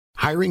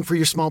Hiring for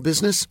your small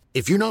business?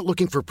 If you're not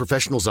looking for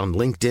professionals on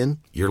LinkedIn,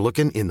 you're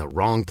looking in the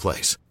wrong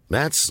place.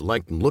 That's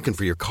like looking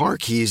for your car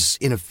keys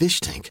in a fish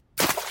tank.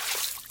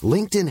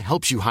 LinkedIn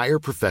helps you hire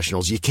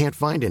professionals you can't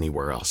find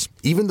anywhere else,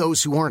 even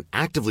those who aren't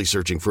actively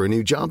searching for a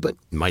new job but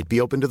might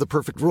be open to the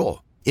perfect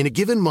role. In a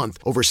given month,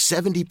 over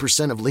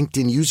 70% of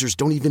LinkedIn users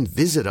don't even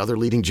visit other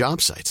leading job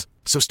sites.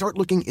 So start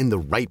looking in the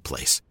right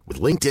place.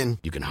 With LinkedIn,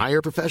 you can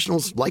hire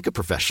professionals like a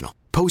professional.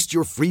 Post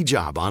your free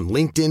job on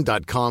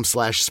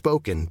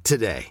linkedin.com/spoken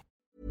today.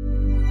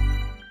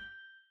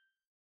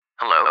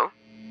 Hello?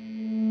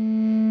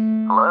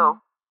 Hello?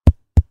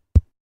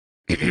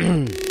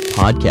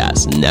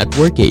 Podcast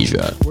Network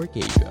Asia.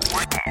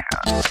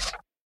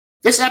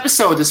 This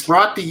episode is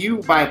brought to you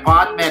by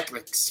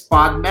Podmetrics.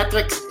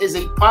 Podmetrics is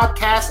a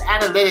podcast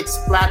analytics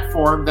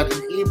platform that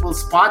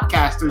enables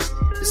podcasters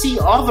to see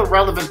all the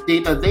relevant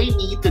data they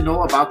need to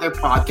know about their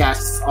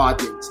podcast's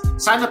audience.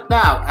 Sign up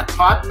now at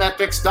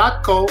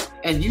podmetrics.co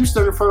and use the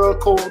referral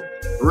code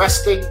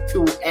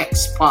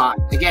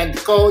Wrestling2XPod. Again,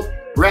 the code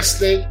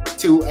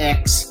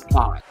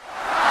Wrestling2XPod.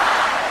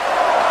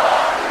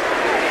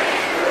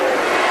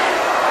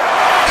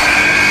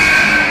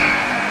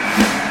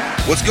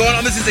 What's going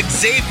on? This is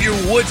Xavier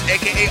Woods,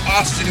 a.k.a.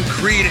 Austin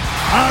Creed.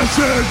 I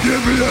said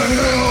give me a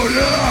hell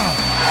yeah!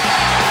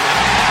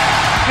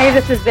 Hey,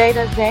 this is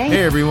Zeta Zane.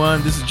 Hey,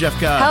 everyone. This is Jeff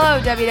Cobb. Hello,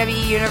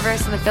 WWE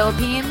Universe in the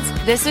Philippines.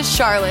 This is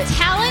Charlotte.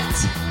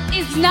 Talent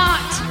is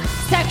not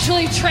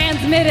sexually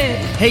transmitted.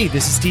 Hey,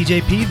 this is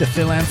TJP, the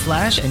Phil and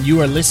Flash, and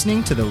you are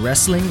listening to the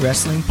Wrestling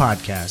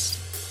Podcast.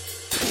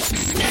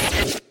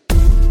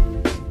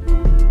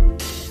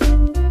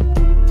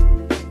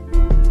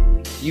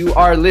 You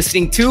are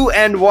listening to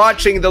and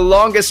watching the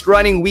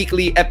longest-running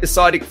weekly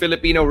episodic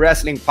Filipino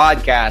wrestling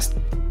podcast.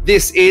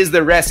 This is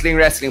the Wrestling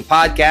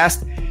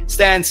Podcast.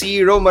 Stan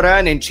C,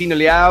 Romaran, and Chino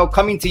Liao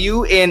coming to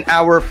you in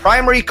our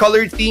primary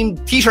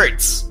colored-themed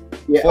t-shirts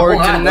for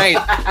tonight.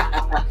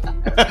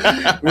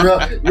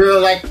 we're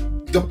like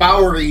the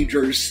Power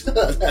Rangers.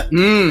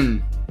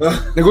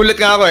 Nagulat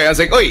nga ako eh. I was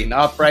like, oy,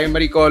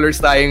 naka-primary colors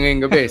tayo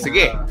ngayong gabi.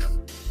 Sige.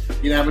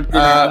 Di namin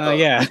pinlano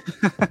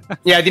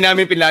di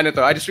namin pinlano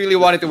to. I just really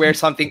wanted to wear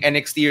something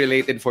NXT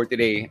related for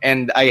today.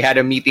 And I had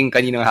a meeting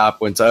kaninang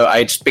hapon. So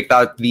I just picked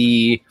out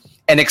the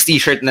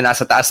NXT shirt na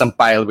nasa taas ng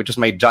pile, which was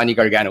my Johnny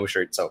Gargano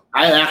shirt. So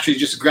I actually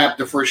just grabbed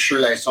the first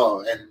shirt I saw,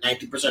 and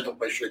 90% of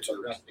my shirts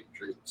are wrestling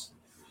shirts.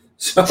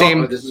 So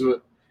same. This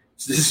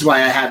is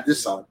why I have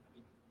this on.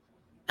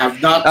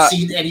 I've not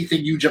seen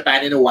anything New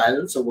Japan in a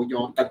while, so we're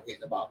going to talk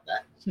about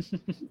that.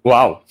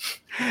 Wow.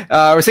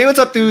 We're saying what's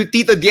up to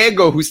Tito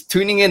Diego, who's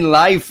tuning in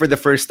live for the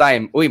first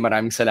time. Uy,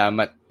 maraming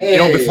salamat. Hey. You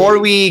know, before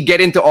we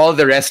get into all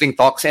the wrestling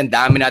talks and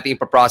dami natin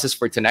ipaprocess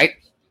for tonight,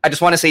 I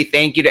just want to say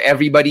thank you to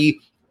everybody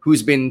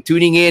who's been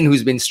tuning in,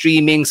 who's been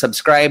streaming,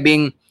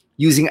 subscribing,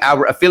 using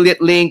our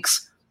affiliate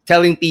links,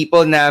 telling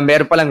people na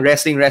meron palang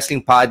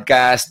wrestling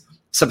podcast,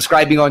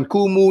 subscribing on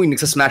Kumu, yung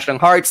nagsasmash ng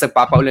hearts,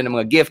 nagpapaulan ng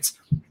mga gifts.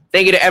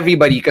 Thank you to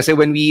everybody kasi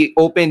when we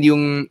opened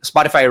yung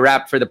Spotify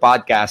Wrap for the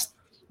podcast,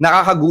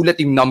 nakakagulat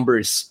yung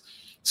numbers.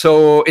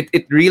 So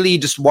it really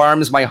just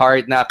warms my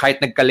heart na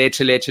kahit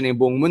nagkaleche-leche na yung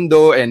buong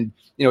mundo, and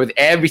you know, with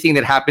everything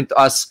that happened to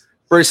us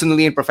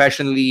personally and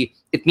professionally,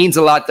 it means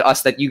a lot to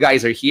us that you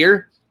guys are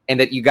here and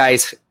that you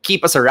guys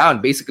keep us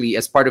around basically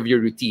as part of your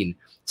routine.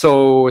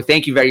 So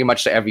thank you very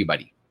much to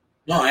everybody.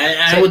 No,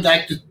 I would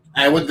like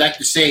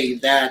to say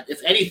that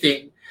if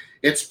anything,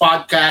 it's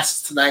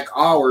podcasts like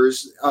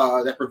ours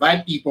that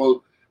provide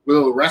people with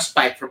a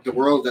respite from the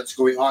world that's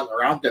going on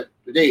around them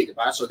today.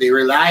 Diba? So they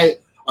rely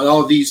on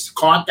all these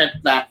content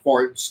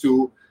platforms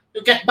to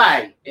get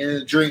by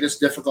during this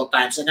difficult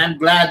times. And I'm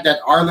glad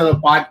that our little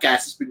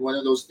podcast has been one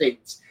of those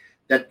things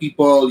that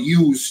people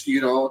use,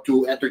 you know,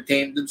 to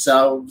entertain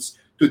themselves,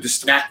 to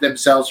distract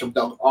themselves from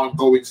the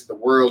ongoings in the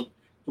world.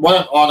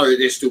 What an honor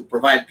it is to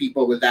provide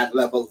people with that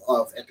level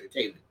of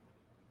entertainment.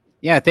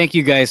 Yeah, thank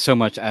you guys so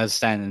much. As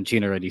Stan and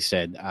Gina already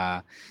said,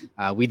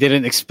 we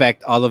didn't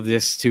expect all of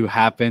this to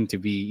happen, to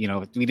be, you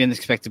know, we didn't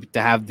expect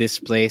to have this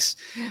place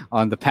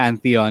on the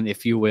Pantheon,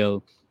 if you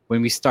will,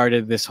 when we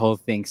started this whole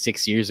thing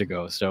 6 years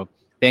ago. So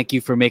thank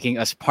you for making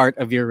us part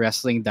of your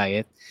wrestling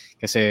diet.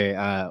 Because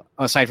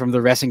aside from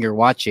the wrestling you're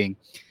watching,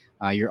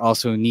 you're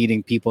also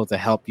needing people to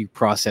help you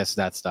process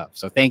that stuff.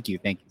 So thank you.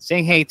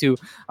 Saying hey to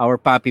our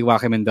Papi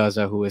Waka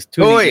Mendoza, who is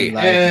tuning in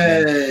live.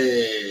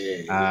 Hey.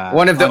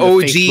 One of the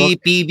OG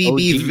Facebook,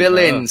 PBB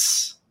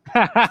villains.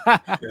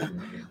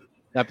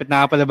 Dapat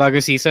na pala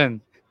bago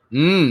season.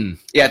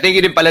 Yeah, thank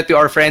you din pala to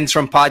our friends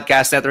from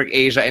Podcast Network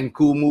Asia and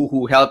Kumu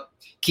who help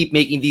keep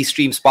making these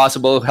streams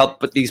possible, help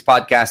put these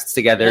podcasts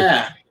together.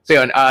 Yeah. So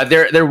yun,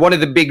 they're one of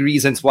the big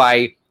reasons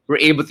why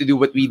we're able to do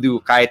what we do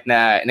kahit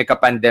na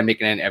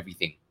nagka-pandemic and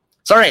everything.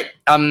 So all right,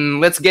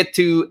 let's get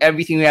to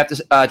everything we have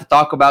to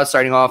talk about,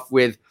 starting off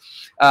with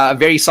a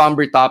very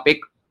somber topic.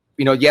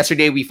 You know,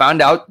 yesterday we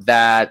found out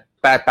that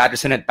Pat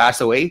Patterson had passed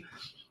away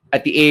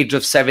at the age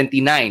of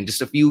 79,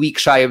 just a few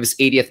weeks shy of his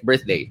 80th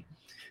birthday.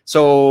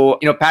 So,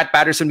 you know, Pat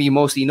Patterson, we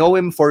mostly know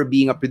him for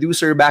being a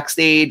producer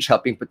backstage,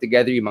 helping put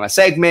together yung mga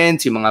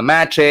segments, yung mga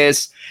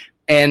matches.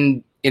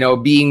 and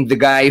being the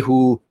guy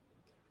who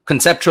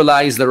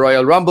conceptualized the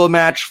Royal Rumble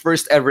match,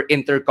 first ever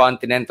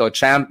Intercontinental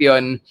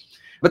Champion.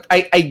 But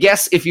I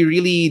guess if you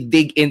really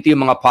dig into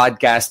yung mga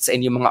podcasts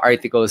and yung mga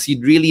articles,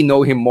 you'd really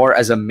know him more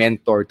as a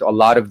mentor to a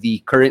lot of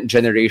the current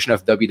generation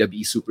of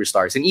WWE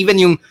superstars. And even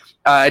yung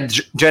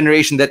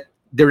generation that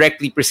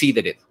directly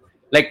preceded it.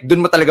 Like, dun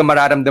mo talaga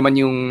mararamdaman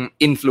yung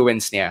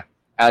influence niya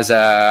as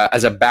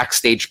a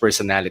backstage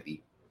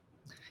personality.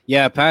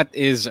 Yeah, Pat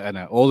is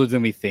older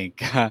than we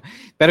think.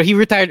 But he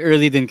retired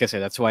early din kasi.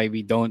 That's why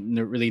we don't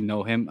really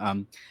know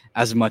him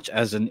as much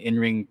as an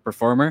in-ring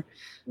performer.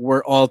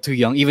 We're all too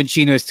young. Even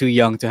Chino is too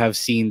young to have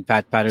seen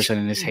Pat Patterson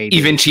in his heyday.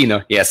 Even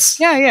Chino, yes.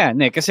 Yeah,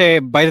 Nick. Kasi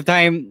by the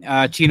time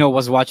Chino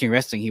was watching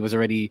wrestling,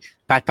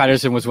 Pat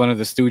Patterson was one of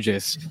the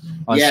Stooges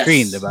on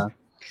screen, diba?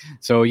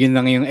 So yun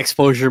lang yung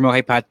exposure mo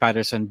kay Pat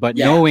Patterson. But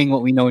knowing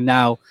what we know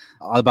now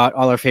about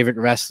all our favorite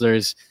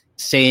wrestlers,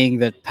 saying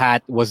that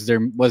Pat was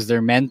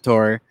their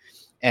mentor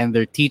and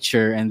their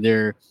teacher and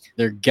their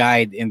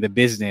guide in the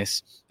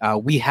business,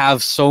 we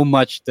have so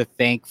much to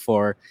thank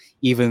for,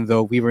 even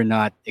though we were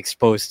not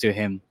exposed to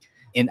him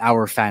in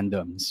our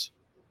fandoms.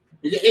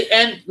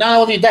 And not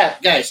only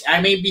that, guys, I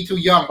may be too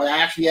young, but I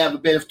actually have a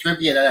bit of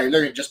trivia that I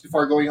learned just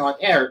before going on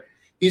air.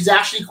 He's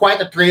actually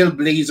quite a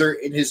trailblazer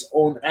in his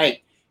own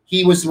right.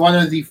 He was one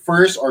of the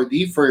first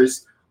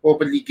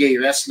openly gay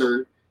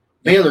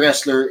male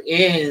wrestler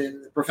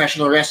in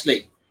professional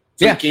wrestling.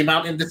 So he came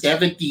out in the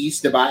 70s,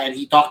 diba? And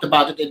he talked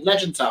about it in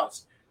Legends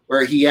House,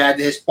 where he had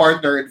his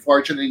partner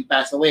unfortunately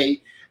passed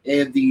away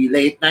in the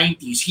late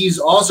 90s. He's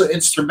also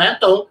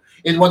instrumental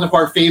in one of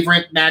our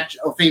favorite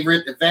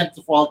events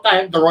of all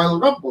time, the Royal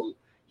Rumble.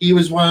 He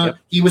was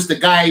he was the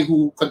guy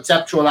who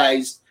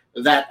conceptualized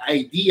that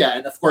idea,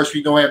 and of course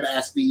we know him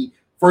as the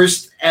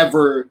first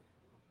ever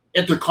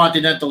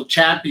Intercontinental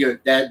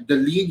Champion. That the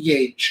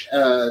lineage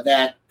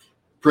that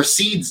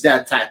precedes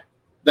that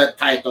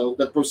title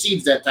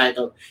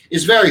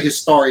is very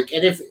historic,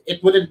 and if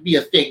it wouldn't be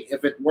a thing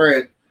if it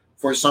weren't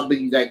for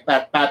somebody like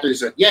Pat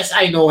Patterson. Yes,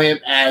 I know him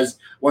as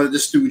one of the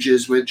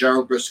Stooges with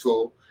Gerald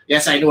Briscoe.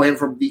 Yes, I know him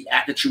from the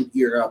Attitude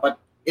Era. But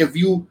if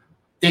you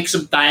take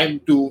some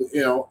time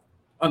to,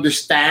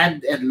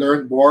 understand and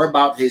learn more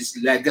about his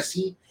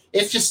legacy,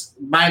 it's just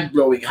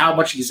mind-blowing how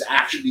much he's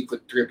actually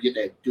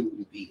contributed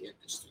to the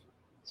industry.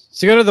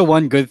 So, the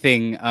one good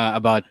thing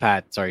about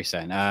Pat,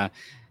 Sen,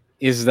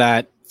 is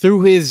that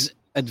through his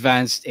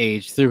advanced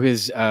age, through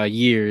his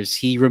years,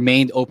 he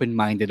remained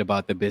open-minded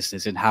about the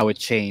business and how it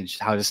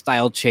changed, how the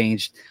style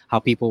changed, how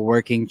people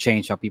working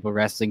changed, how people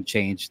wrestling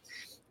changed.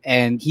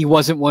 And he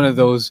wasn't one of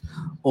those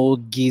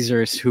old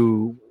geezers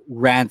who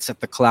rants at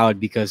the cloud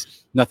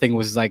because nothing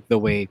was like the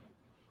way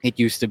it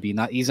used to be.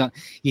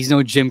 He's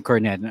no Jim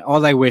Cornette. And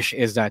all I wish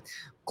is that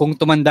kung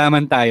tumanda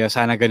man tayo,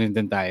 sana ganun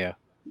din tayo.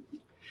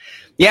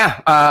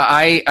 Yeah,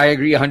 I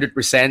agree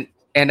 100%.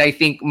 And I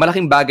think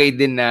malaking bagay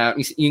din na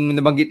yung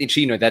nabanggit ni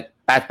Chino that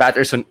Pat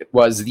Patterson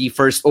was the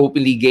first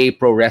openly gay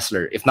pro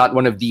wrestler, if not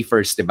one of the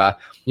first, diba?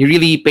 He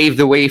really paved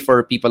the way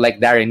for people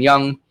like Darren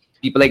Young,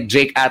 people like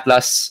Jake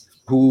Atlas,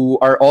 who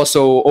are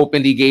also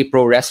openly gay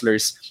pro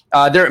wrestlers.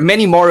 There are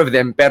many more of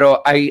them,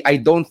 pero I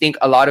don't think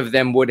a lot of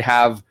them would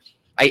have,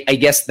 I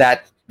guess,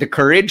 that the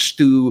courage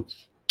to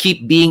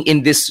keep being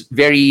in this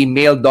very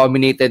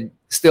male-dominated,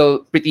 still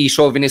pretty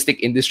chauvinistic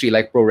industry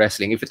like pro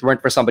wrestling if it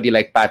weren't for somebody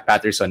like Pat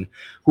Patterson,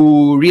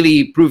 who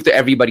really proved to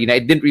everybody that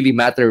it didn't really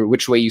matter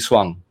which way you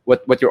swung,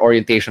 what your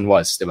orientation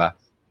was, diba?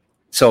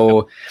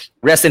 So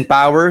rest in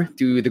power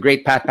to the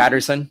great Pat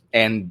Patterson,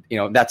 and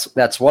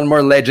that's one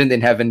more legend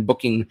in heaven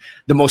booking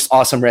the most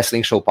awesome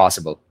wrestling show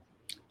possible.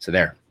 So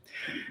there.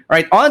 All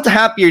right, on to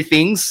happier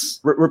things.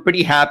 We're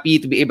pretty happy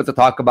to be able to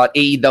talk about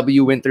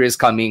AEW Winter is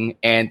Coming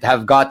and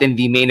have gotten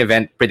the main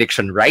event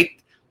prediction right.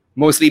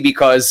 Mostly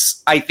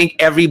because I think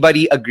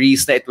everybody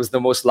agrees that it was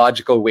the most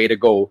logical way to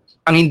go.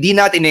 Ang hindi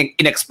natin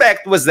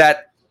in-expect was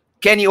that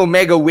Kenny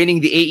Omega winning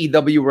the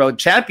AEW World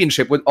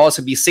Championship would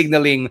also be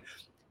signaling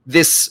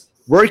this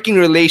working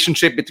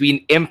relationship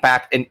between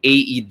Impact and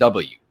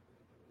AEW.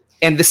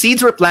 And the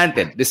seeds were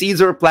planted. The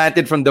seeds were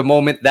planted from the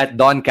moment that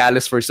Don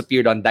Callis first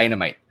appeared on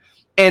Dynamite.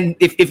 And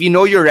if you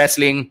know your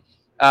wrestling,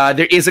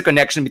 there is a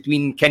connection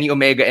between Kenny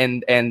Omega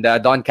and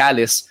Don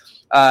Callis.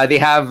 They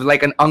have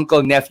like an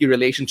uncle-nephew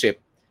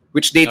relationship,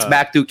 which dates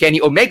back to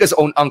Kenny Omega's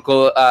own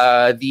uncle,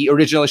 the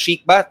original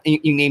Sheik ba?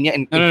 Yung name niya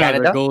in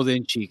Canada?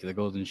 The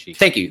Golden Sheik.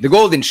 Thank you. The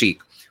Golden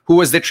Sheik, who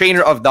was the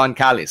trainer of Don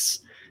Callis.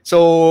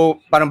 So,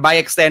 parang by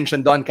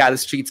extension, Don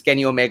Callis treats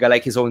Kenny Omega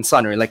like his own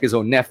son or like his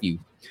own nephew.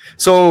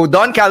 So,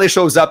 Don Callis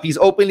shows up. He's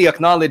openly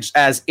acknowledged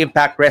as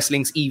Impact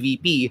Wrestling's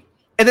EVP.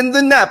 And then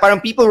dun na,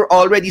 parang people were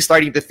already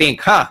starting to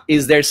think,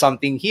 is there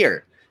something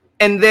here?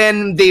 And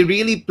then they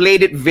really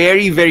played it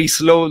very, very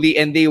slowly,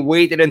 and they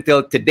waited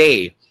until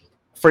today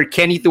for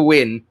Kenny to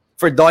win,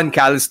 for Don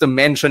Callis to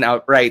mention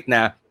outright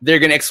na they're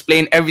going to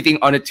explain everything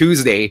on a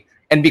Tuesday.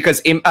 And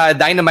because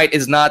Dynamite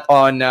is not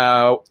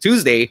on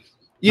Tuesday,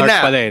 yun dark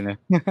na. Pala yun,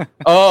 eh.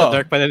 Oh.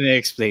 Dark pala na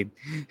explain.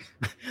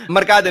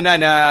 Markado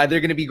na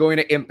they're going to be going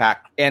to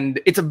Impact. And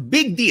it's a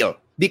big deal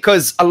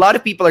because a lot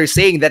of people are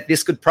saying that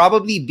this could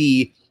probably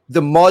be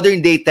the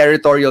modern day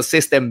territorial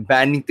system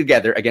banding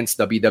together against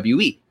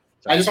WWE.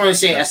 I just want to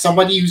say, as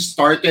somebody who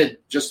started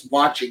just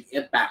watching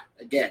Impact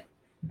again,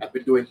 I've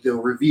been doing the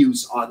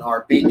reviews on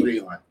our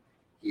Patreon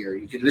here.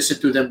 You can listen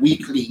to them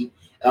weekly.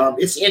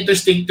 It's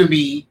interesting to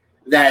me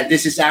that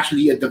this is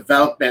actually a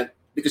development,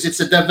 because it's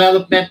a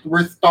development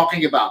worth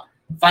talking about.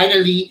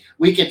 Finally,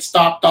 we can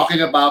stop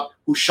talking about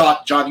who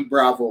shot Johnny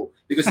Bravo,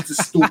 because it's a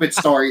stupid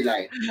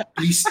storyline.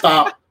 Please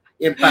stop,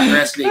 Impact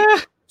Wrestling.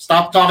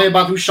 Stop talking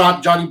about who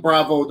shot Johnny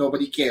Bravo.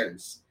 Nobody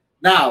cares.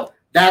 Now,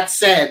 that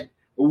said,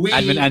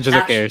 Admin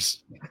Angela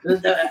cares.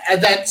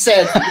 That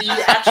said, we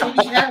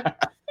actually have...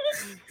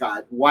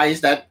 God, why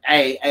is that?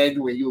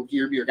 Anyway, you'll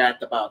hear me rant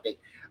about it.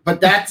 But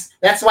that's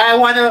why I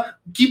want to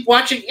keep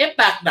watching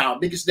Impact now,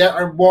 because there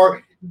are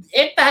more...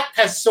 Impact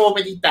has so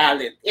many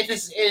talent. It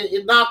is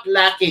not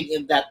lacking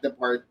in that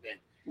department.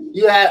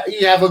 You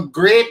have a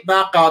great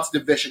knockouts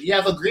division. You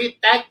have a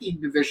great tag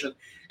team division.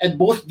 And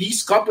both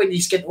these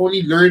companies can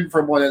only learn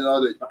from one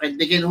another. And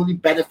they can only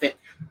benefit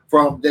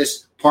from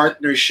this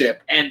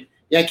partnership. And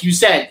like you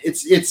said,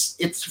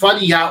 it's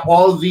funny how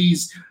all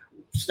these,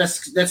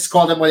 let's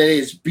call them what it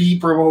is, B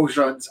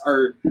promotions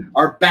are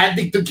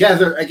banding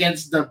together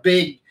against the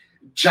big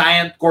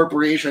giant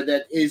corporation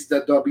that is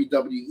the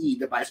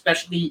WWE.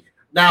 Especially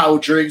now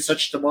during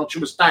such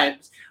tumultuous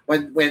times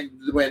when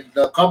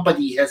the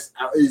company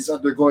is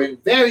undergoing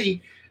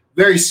very,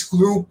 very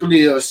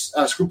scrupulous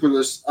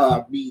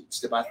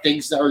means about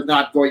things that are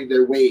not going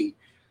their way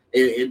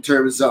in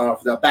terms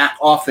of the back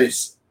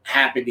office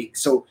happening.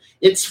 So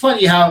it's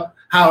funny how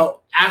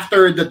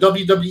after the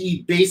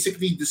WWE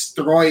basically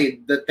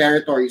destroyed the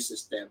territory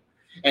system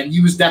and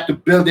used that to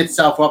build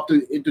itself up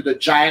into the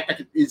giant that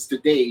it is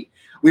today,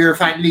 we are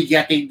finally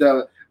getting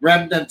the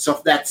remnants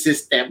of that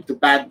system to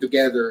band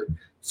together,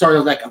 sort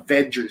of like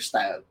Avengers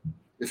style,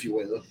 if you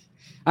will.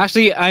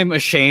 Actually, I'm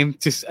ashamed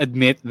to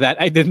admit that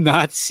I did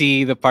not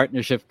see the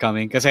partnership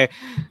coming, because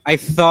I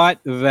thought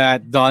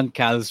that Don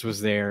Callis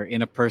was there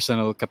in a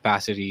personal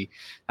capacity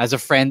as a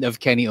friend of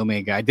Kenny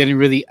Omega. I didn't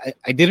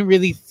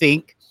really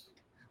think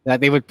that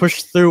they would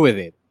push through with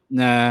it.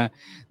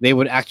 They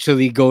would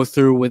actually go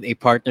through with a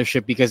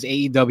partnership, because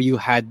AEW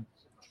had,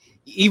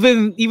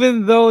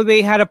 even though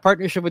they had a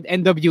partnership with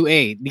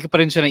NWA, di ko pa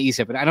rin siya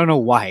naisip, but I don't know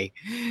why.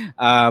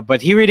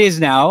 But here it is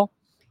now.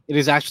 It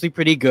is actually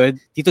pretty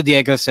good. Tito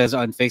Diego says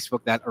on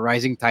Facebook that a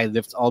rising tide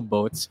lifts all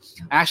boats.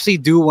 I actually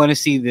do want to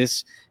see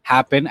this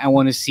happen. I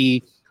want to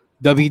see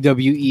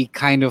WWE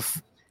kind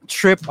of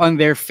trip on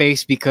their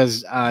face,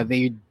 because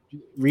they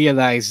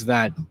realize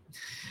that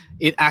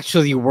it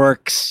actually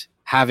works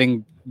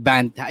having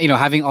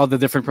all the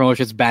different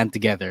promotions band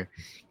together.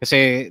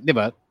 Kasi,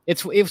 diba?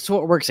 It's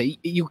what works.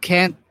 You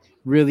can't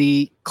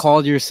really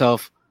call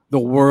yourself the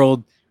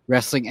World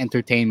Wrestling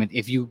Entertainment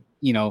if you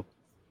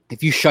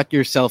shut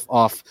yourself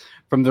off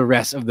from the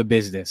rest of the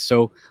business.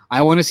 So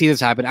I want to see this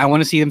happen. I want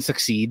to see them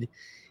succeed,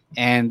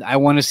 and I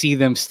want to see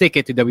them stick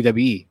it to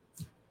WWE.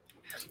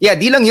 Yeah,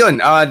 di lang yun.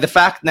 The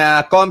fact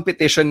na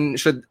competition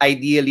should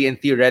ideally and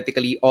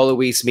theoretically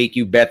always make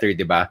you better,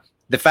 diba?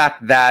 The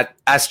fact that,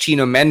 as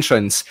Chino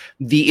mentions,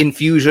 the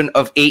infusion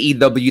of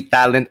AEW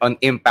talent on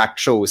Impact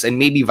shows, and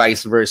maybe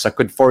vice versa,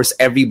 could force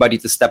everybody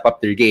to step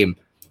up their game.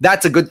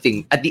 That's a good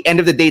thing. At the end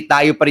of the day,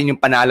 tayo pa rin yung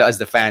panalo as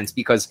the fans,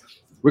 because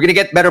we're going to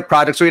get better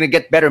products. We're going to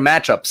get better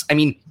matchups. I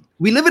mean,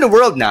 we live in a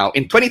world now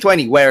in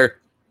 2020 where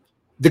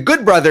the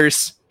Good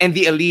Brothers and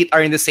the Elite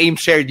are in the same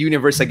shared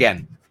universe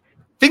again.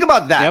 Think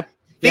about that. Yep.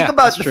 Think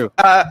about that's true.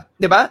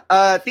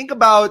 Diba? Think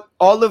about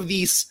all of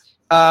these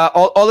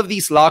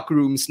locker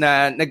rooms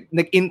na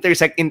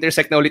nag-intersect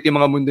na ulit yung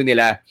mga mundo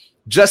nila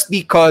just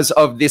because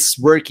of this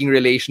working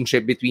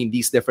relationship between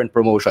these different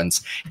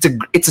promotions.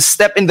 It's a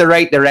step in the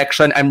right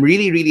direction. I'm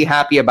really, really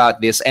happy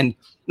about this. And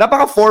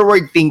napaka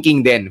forward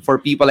thinking then for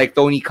people like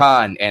Tony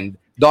Khan and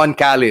Don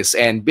Callis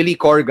and Billy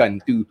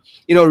Corgan to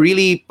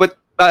really put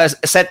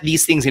set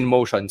these things in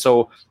motion.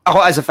 So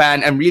ako as a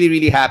fan, I'm really,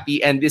 really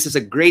happy, and this is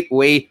a great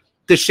way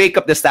to shake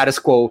up the status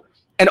quo.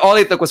 And all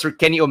it took was for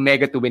Kenny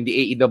Omega to win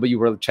the AEW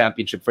World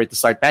Championship for it to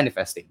start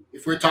manifesting.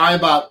 If we're talking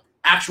about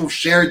actual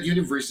shared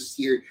universes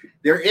here,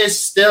 there is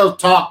still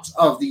talks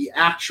of the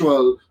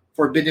actual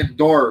Forbidden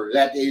Door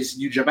that is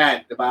New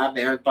Japan, diba?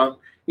 Meron pang,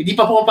 hindi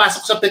pa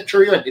pumapasok sa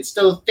picture yun. It's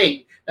still a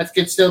thing that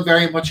can still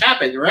very much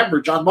happen. Remember,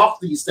 John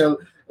Moxley is still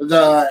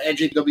the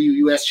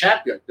NJW US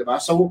champion, diba?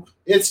 So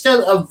it's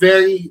still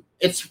very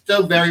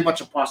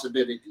much a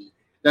possibility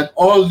that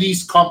all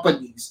these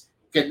companies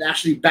can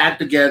actually band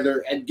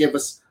together and give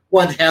us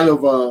one hell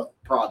of a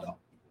product.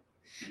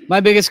 My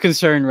biggest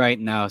concern right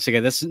now, so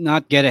again, let's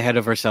not get ahead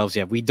of ourselves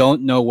yet. We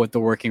don't know what the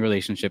working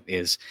relationship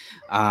is.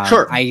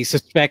 Sure. I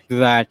suspect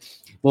that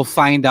we'll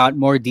find out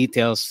more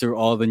details through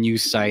all the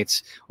news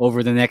sites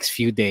over the next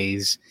few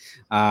days.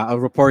 I'll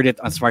report it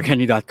on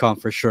smarthenry.com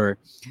for sure.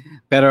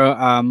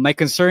 Pero my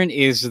concern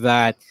is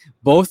that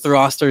both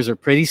rosters are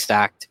pretty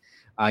stacked.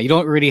 You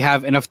don't really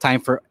have enough time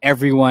for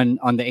everyone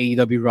on the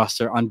AEW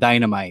roster on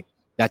Dynamite,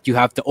 that you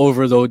have to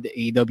overload the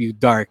AEW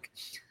Dark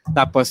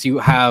Tapos you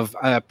have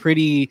a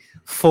pretty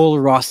full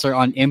roster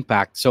on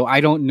Impact. So I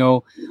don't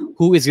know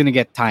who is going to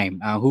get time,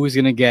 who is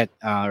going to get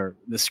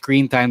the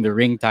screen time, the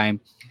ring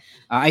time.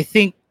 I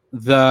think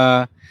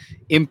the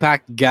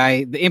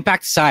the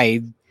Impact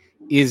side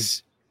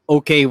is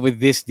okay with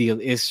this deal.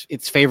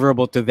 It's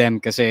favorable to them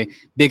because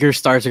bigger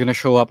stars are going to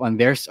show up on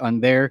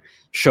their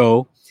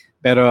show.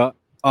 Pero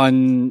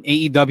on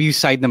AEW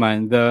side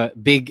naman, the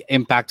big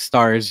Impact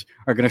stars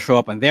are going to show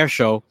up on their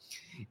show,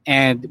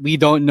 and we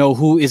don't know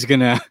who is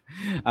gonna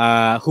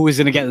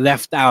get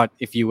left out,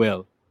 if you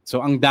will.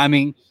 So ang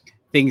daming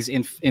things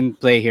in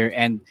play here,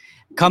 and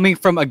coming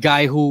from a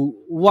guy who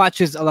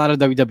watches a lot of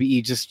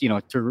WWE just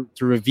to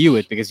review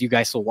it because you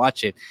guys will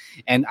watch it,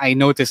 and I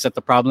noticed that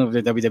the problem of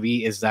the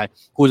WWE is that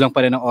kulang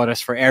pa rin ang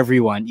oras for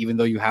everyone, even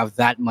though you have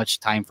that much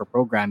time for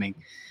programming.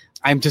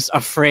 I'm just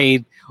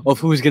afraid of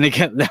who's gonna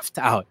get left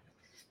out.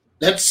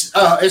 That's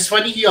it's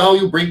funny how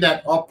you bring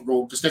that up,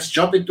 bro. Because let's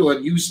jump into a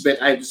news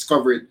bit I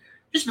discovered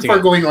just before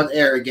going on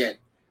air again,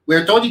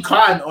 where Tony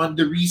Khan on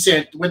the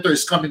recent Winter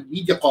is Coming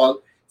media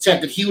call said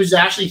that he was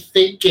actually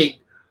thinking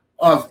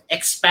of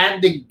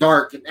expanding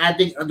Dark and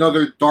adding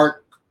another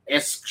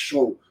Dark-esque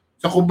show.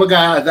 So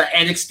kumbaga, the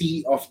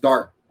NXT of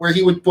Dark, where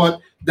he would put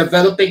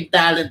developing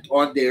talent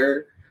on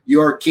there,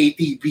 your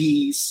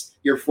KTBs,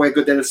 your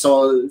Fuego del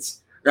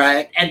Sols,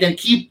 right? And then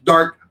keep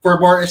Dark for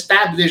more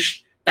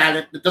established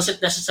talent that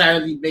doesn't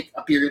necessarily make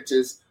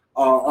appearances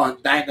on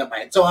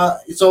Dynamite.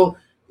 So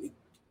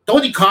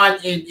Tony Khan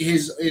in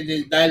his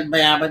dahil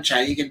mayaman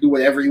siya, he can do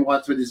whatever he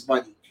wants with his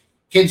money.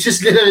 He can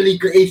just literally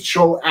create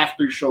show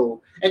after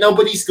show, and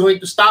nobody's going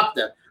to stop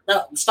him.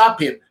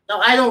 Now,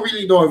 I don't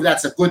really know if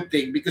that's a good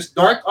thing because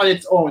Dark on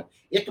its own,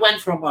 it went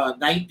from a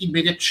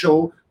 90-minute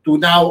show to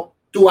now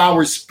 2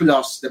 hours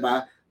plus,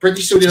 diba?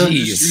 Pretty soon it'll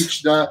just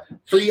reach the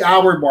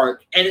 3-hour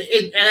mark, and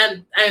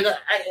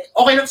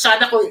okay lang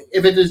sana ko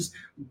if it is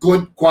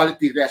good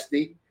quality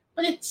wrestling.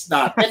 But it's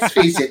not. Let's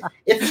face it.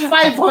 It's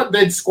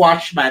 500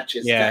 squash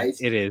matches, guys.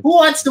 It is. Who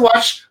wants to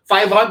watch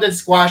 500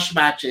 squash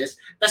matches?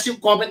 Tapos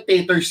yung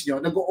commentators nyo,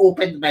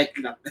 nag-open mic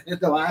lang.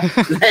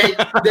 Like,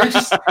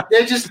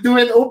 they're just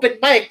doing open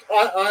mic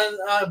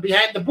on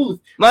behind the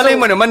booth. Malay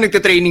mo naman,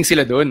 nagte-training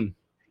sila dun.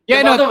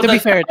 Yeah, no, to be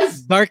fair,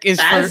 Dark is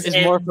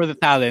more for the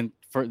talent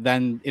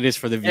than it is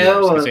for the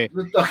viewers.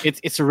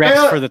 It's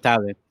reps for the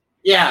talent.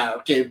 Yeah,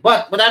 okay.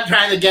 But what I'm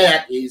trying to get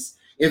at is,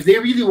 if they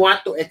really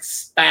want to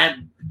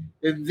expand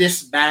in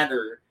this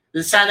manner,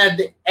 then sana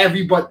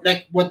everybody,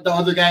 like what the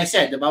other guy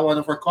said, about one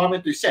of our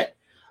commenters said,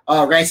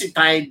 rising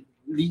tide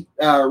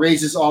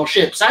raises all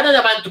ships. Sana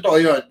naman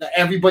totoo yun, that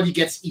everybody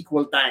gets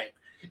equal time,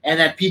 and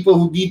that people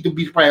who need to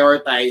be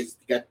prioritized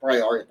get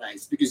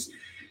prioritized. Because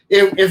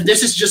if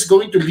this is just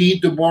going to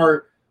lead to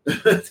more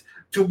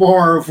to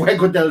more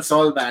Fuego del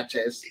Sol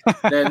matches,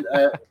 then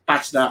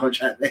patch na ako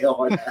dyan.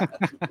 Ayoko na.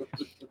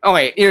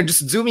 Okay,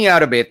 just zooming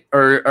out a bit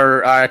or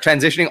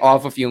transitioning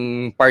off of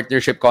yung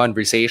partnership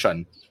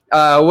conversation.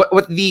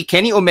 What the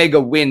Kenny Omega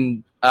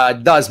win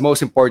does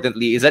most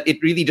importantly is that it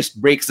really just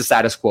breaks the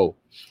status quo.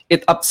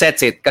 It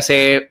upsets it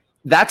kasi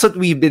that's what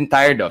we've been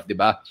tired of,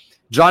 diba?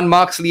 Jon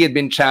Moxley had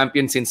been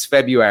champion since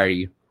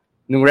February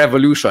nung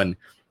Revolution.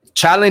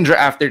 Challenger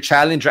after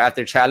challenger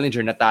after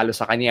challenger natalo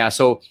sa kanya.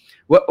 So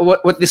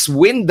what this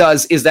win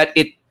does is that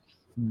it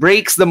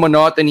breaks the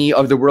monotony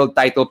of the world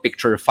title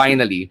picture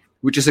finally,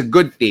 which is a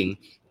good thing.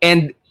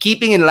 And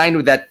keeping in line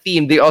with that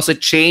theme, they also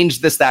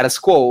changed the status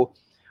quo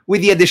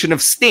with the addition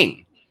of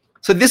Sting.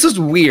 So this was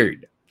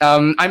weird.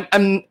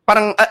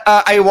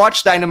 I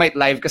watched Dynamite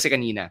live kasi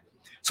kanina.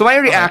 So my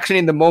reaction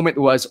in the moment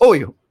was,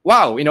 oh,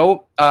 wow,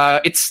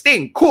 it's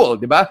Sting. Cool,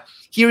 diba?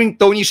 Hearing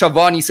Tony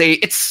Schiavone say,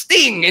 it's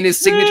Sting in his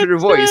signature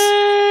voice.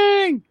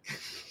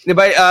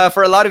 Diba?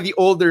 For a lot of the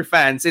older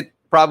fans, it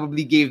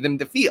probably gave them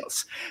the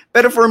feels.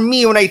 But for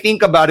me, when I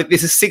think about it,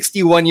 this is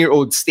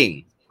 61-year-old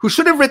Sting, who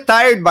should have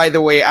retired, by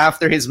the way,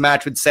 after his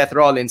match with Seth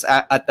Rollins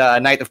at the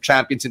Night of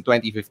Champions in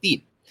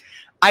 2015.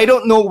 I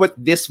don't know what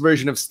this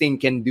version of Sting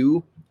can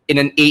do in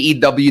an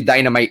AEW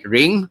Dynamite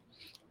ring,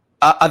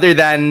 other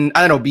than,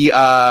 I don't know, be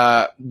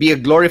a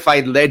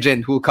glorified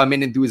legend who will come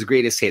in and do his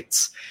greatest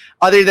hits.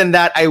 Other than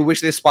that, I wish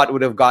this spot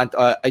would have gone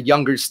to a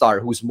younger star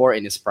who's more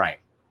in his prime.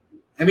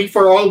 I mean,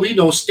 for all we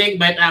know, Sting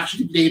might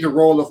actually play the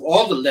role of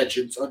all the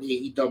legends on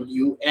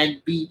AEW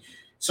and be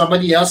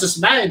somebody else's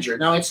manager.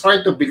 Now, it's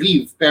hard to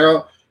believe,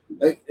 pero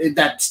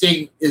that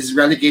Sting is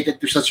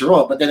relegated to such a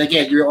role. But then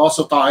again, you're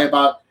also talking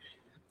about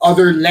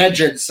other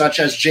legends such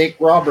as Jake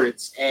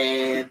Roberts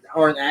and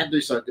Arn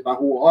Anderson,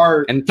 who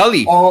are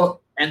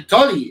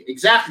Tully,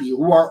 exactly,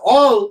 who are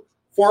all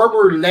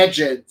former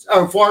legends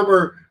or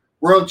former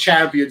world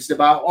champions,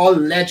 all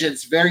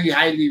legends, very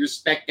highly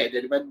respected,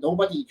 and when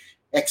nobody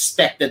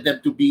expected them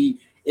to be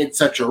in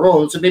such a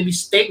role. So maybe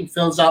Sting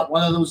fills out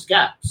one of those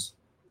gaps.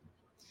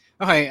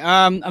 Okay,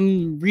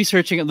 I'm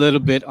researching a little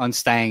bit on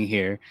Stang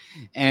here,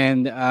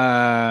 and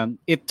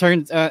it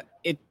turns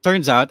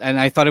out, and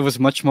I thought it was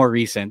much more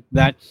recent,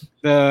 that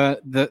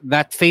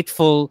that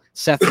fateful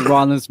Seth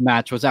Rollins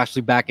match was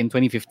actually back in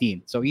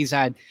 2015. So he's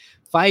had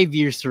 5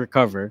 years to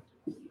recover,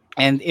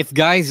 And if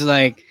guys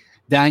like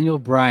Daniel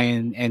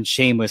Bryan and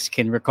Sheamus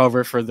can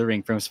recover for the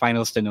ring from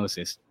spinal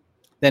stenosis,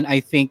 then I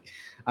think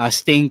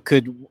Sting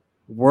could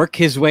work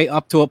his way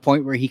up to a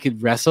point where he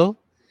could wrestle.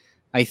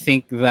 I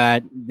think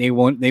that they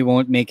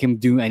won't make him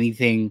do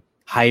anything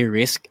high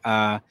risk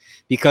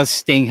because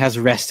Sting has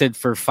rested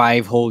for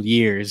 5 whole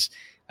years.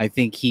 I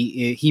think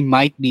he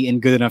might be in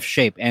good enough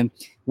shape. And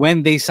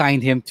when they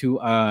signed him to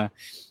a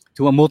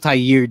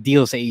multi-year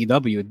deal at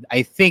AEW,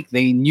 I think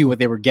they knew what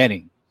they were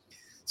getting.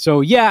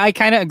 So yeah, I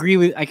kind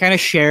of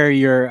share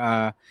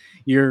your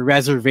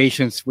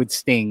reservations with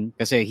Sting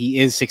because he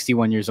is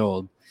 61 years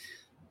old.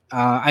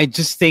 I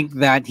just think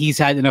that he's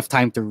had enough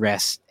time to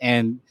rest,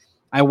 and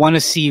I want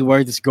to see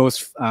where this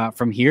goes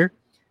from here,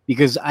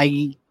 because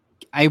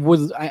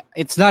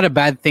it's not a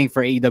bad thing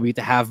for AEW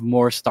to have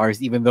more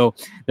stars, even though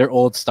they're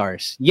old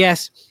stars.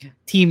 Yes,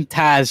 Team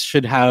Taz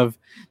should have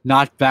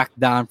not backed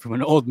down from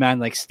an old man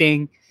like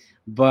Sting,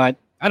 but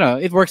I don't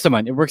know. It works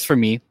It works for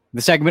me.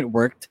 The segment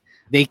worked.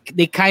 They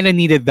kind of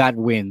needed that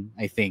win,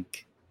 I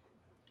think.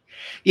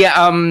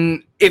 Yeah.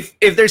 If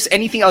there's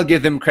anything I'll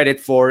give them credit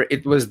for,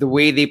 it was the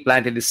way they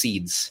planted the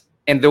seeds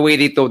and the way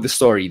they told the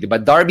story.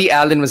 But Darby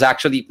Allin was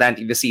actually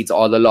planting the seeds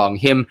all along.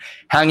 Him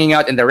hanging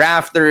out in the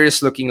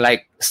rafters, looking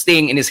like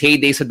Sting in his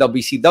heydays at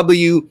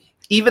WCW.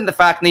 Even the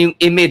fact that yung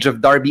image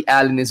of Darby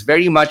Allin is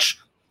very much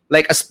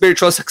like a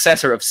spiritual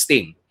successor of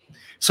Sting.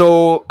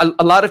 So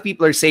a lot of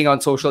people are saying on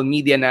social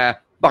media na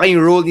baka yung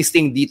role ni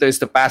Sting dito is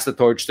to pass the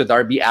torch to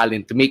Darby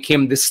Allin to make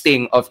him the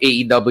Sting of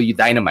AEW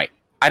Dynamite.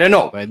 I don't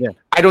know.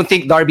 I don't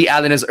think Darby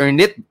Allin has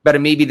earned it,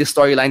 but maybe the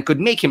storyline could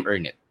make him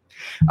earn it.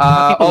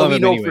 All we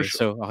know for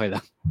sure. So okay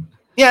lang.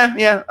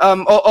 Yeah.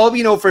 All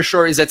we know for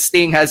sure is that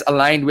Sting has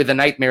aligned with the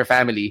Nightmare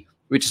family,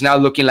 which is now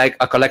looking like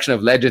a collection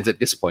of legends at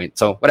this point.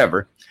 So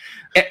whatever.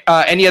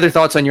 Any other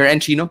thoughts on your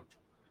end, Chino?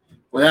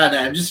 Well,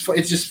 yeah,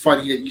 it's just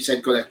funny that you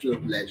said collection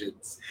of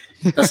legends.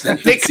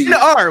 They kind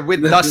of are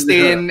with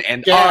Dustin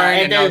and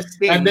Arn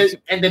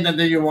and then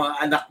yung mga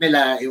anak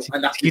nila, yung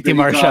anak ni Cutie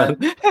Marshall,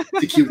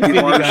 si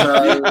Cutie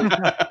Marshall,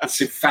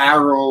 si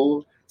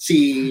Pharaoh,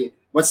 si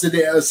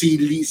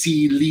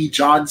Lee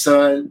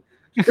Johnson,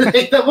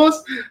 like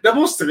the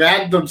most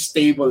random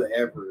stable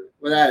ever.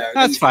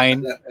 That's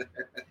fine.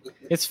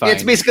 It's fine.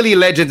 It's basically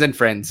legends and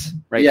friends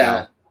right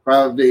now.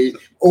 Probably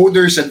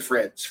owners and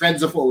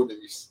friends of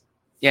owners.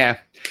 Yeah.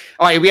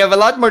 All right, we have a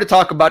lot more to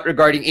talk about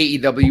regarding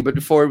AEW, but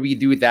before we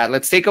do that,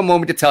 let's take a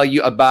moment to tell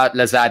you about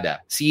Lazada.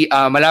 See,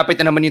 malapit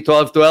na naman yung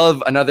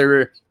 12/12,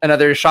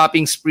 another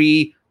shopping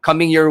spree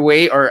coming your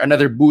way, or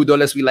another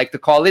budol as we like to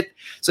call it.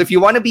 So if you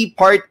want to be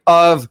part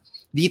of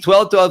the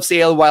 12/12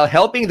 sale while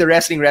helping the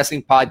Wrestling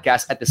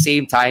podcast at the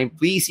same time,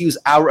 please use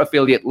our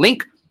affiliate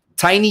link,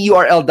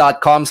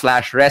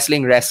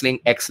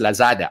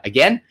 tinyurl.com/wrestlingxlazada.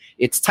 Again,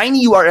 it's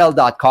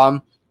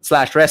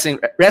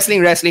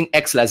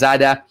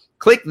tinyurl.com/wrestlingxlazada.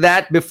 Click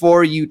that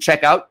before you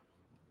check out,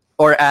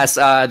 or as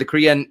the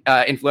Korean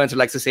influencer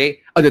likes to say,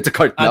 add it to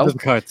cart now. Add to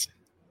cart.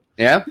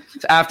 Yeah.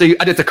 So after you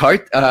add it to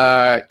cart,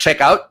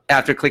 check out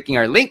after clicking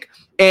our link.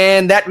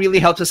 And that really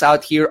helps us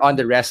out here on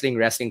the Wrestling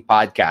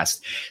Podcast.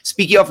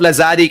 Speaking of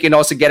Lazada, you can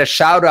also get a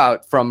shout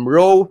out from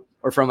Ro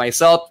or from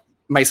myself,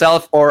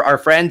 or our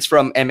friends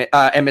from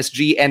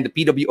MSG and the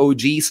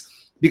PWOGs,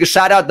 because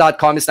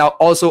shoutout.com is now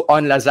also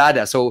on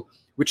Lazada. So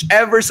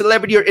whichever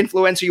celebrity or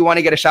influencer you want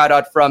to get a shout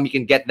out from, you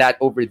can get that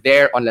over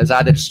there on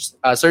Lazada. Just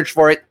search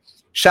for it.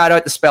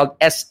 Shoutout is spelled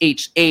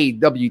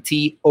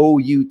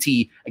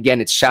SHAWTOUT.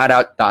 Again, it's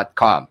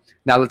shoutout.com.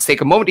 Now let's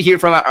take a moment to hear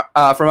from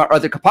our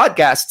other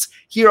podcasts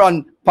here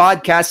on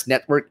Podcast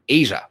Network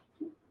Asia.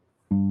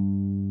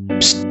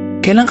 Psst,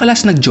 kailan ka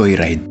last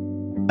nag-joyride?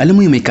 Alam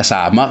mo yung may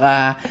kasama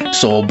ka,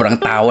 sobrang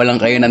tawa lang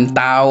kayo ng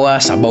tawa,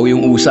 sabaw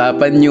yung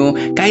usapan nyo,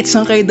 kahit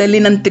saan kayo dali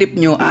ng trip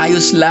nyo,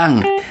 ayos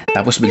lang.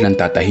 Tapos biglang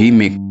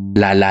tatahimik,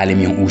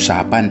 lalalim yung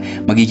usapan,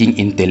 magiging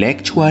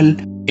intellectual,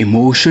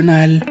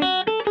 emotional.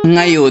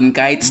 Ngayon,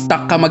 kahit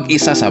stuck ka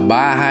mag-isa sa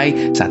bahay,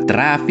 sa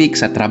traffic,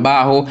 sa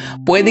trabaho,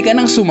 pwede ka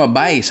nang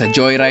sumabay sa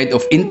joyride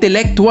of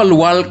intellectual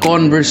wall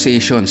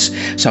conversations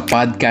sa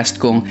podcast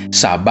kong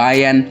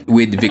Sabayan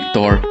with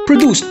Victor,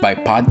 produced by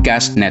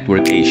Podcast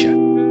Network Asia.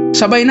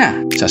 Sabay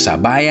na sa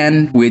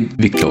Sabayan with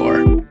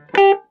Victor.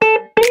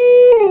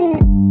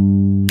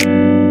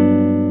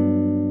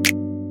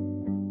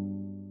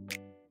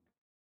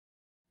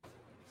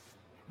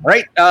 All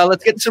right,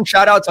 let's get some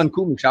shout-outs on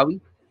Kumu, shall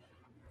we?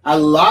 A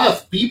lot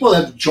of people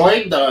have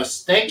joined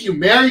us. Thank you,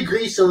 Mary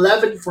Grace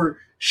 11, for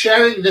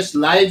sharing this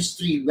live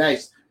stream,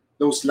 guys.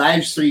 Those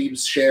live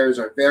streams shares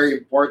are very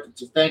important,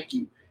 so thank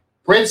you.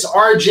 Prince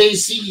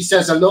RJC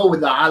says hello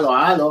with a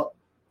halo.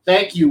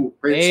 Thank you,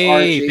 Prince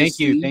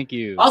RJC. Thank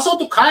you. Also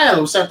to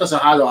Kyle, who sent us a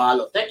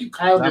halo. Thank you,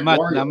 Kyle.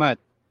 Salamat.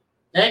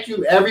 Thank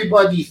you,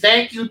 everybody.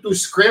 Thank you to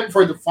Scrim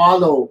for the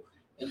follow.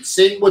 And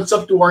saying what's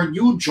up to our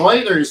new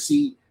joiners,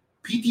 see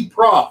PT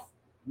Prof,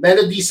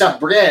 Melody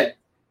Sabred,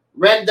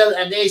 Rendell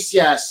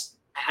Anasias,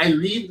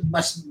 Irene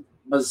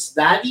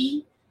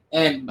Masdani,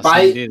 and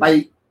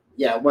by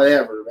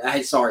whatever.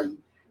 Sorry.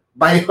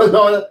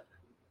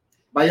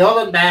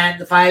 Bayolan Man,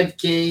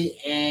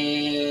 5K,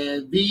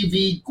 and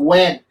VV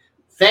Gwen.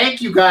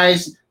 Thank you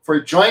guys for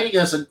joining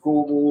us on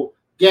Kumu.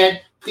 Again,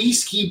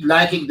 please keep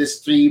liking the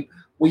stream.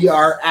 We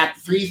are at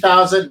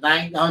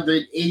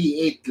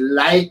 3,988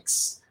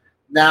 likes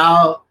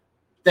now.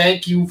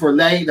 Thank you for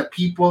letting the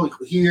people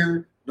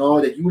here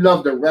know that you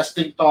love the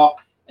wrestling talk.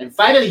 And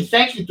finally,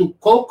 thank you to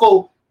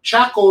Coco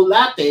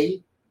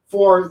Chocolate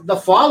for the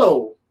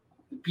follow.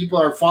 People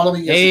are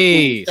following us.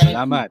 Hey,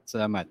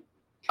 salamat.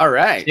 All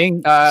right.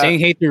 Saying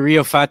hey to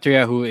Rio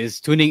Fatria, who is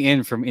tuning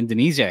in from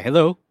Indonesia.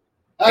 Hello.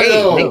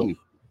 Hello. Hey, thank you.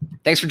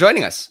 Thanks for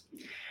joining us.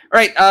 All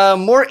right,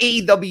 more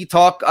AEW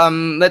talk.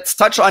 Let's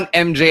touch on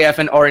MJF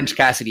and Orange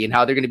Cassidy and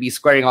how they're going to be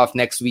squaring off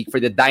next week for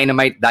the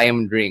Dynamite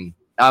Diamond Ring.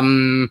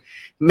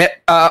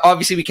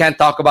 Obviously, we can't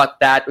talk about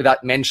that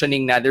without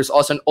mentioning that there's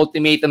also an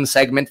ultimatum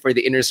segment for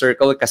the Inner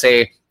Circle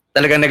kasi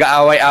talagang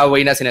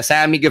nag-aaway-aaway na sina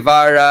Sammy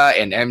Guevara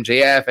and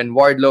MJF and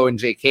Wardlow and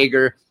Jake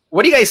Hager.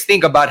 What do you guys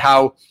think about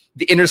how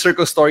the Inner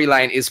Circle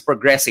storyline is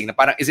progressing? Na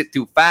parang, is it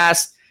too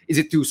fast? Is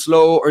it too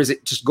slow? Or is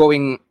it just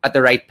going at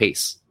the right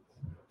pace?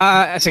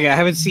 I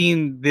haven't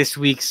seen this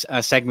week's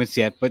segments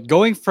yet, but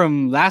going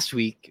from last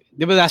week,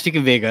 they were last week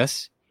in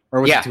Vegas,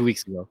 or was it 2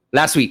 weeks ago?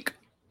 Last week.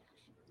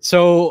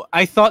 So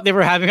I thought they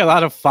were having a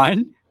lot of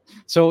fun.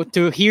 So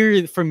to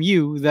hear from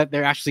you that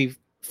they're actually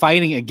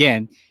fighting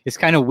again is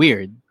kind of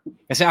weird.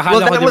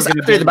 Well, that was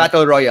after the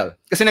Battle Royal.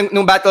 Kasi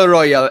nung Battle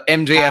Royal,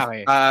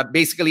 MJF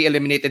basically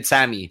eliminated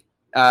Sammy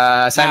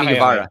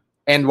Guevara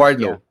and Wardlow.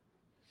 Yeah.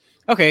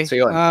 Okay. So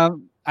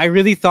yun. I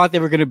really thought they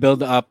were going to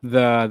build up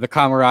the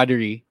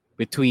camaraderie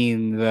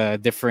between the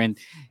different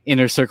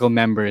Inner Circle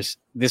members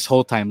this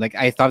whole time. Like,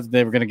 I thought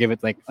they were going to give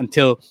it like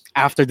until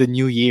after the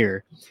new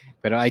year,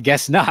 but I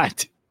guess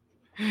not.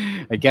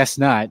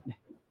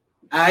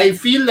 I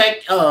feel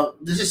like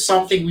this is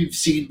something we've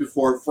seen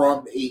before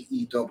from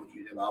AEW.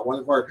 One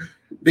of our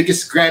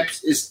biggest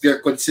gripes is their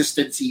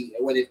consistency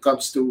when it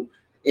comes to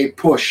a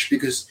push,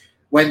 because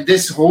when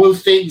this whole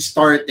thing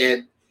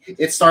started,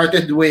 it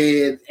started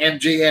with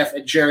MJF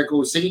and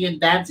Jericho singing and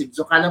dancing.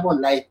 So kala mo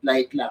light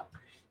lang.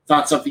 It's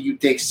not something you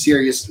take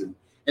seriously.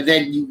 And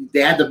then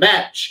they had the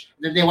match.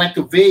 And then they went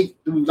to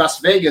Las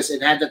Vegas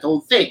and had that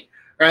whole thing.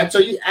 Right? So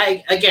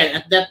again,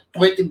 at that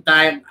point in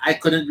time, I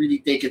couldn't really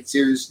take it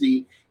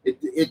seriously.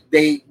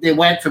 They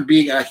went from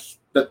being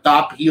the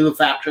top heel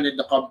faction in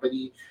the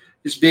company,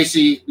 just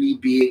basically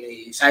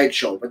being a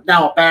sideshow. But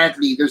now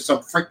apparently there's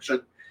some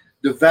friction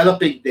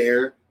developing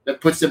there that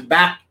puts them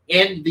back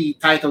in the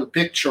title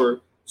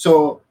picture.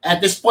 So at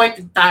this point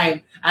in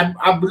time, I'm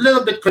a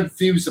little bit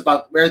confused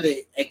about where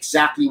they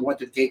exactly want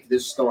to take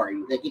this story.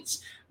 Like,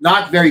 it's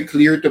not very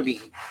clear to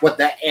me what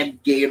the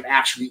end game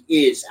actually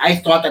is. I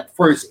thought at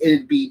first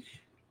it'd be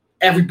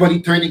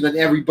everybody turning on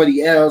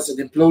everybody else, an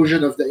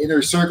implosion of the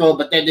Inner Circle,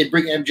 but then they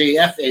bring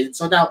MJF in.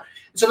 So now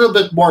it's a little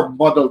bit more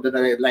muddled than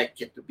I'd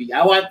like it to be.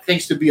 I want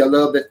things to be a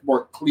little bit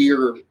more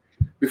clear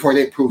before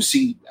they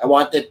proceed. I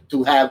want it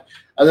to have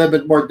a little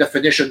bit more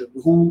definition of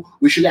who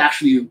we should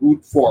actually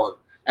root for,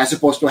 as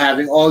opposed to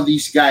having all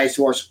these guys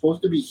who are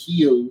supposed to be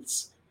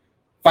heels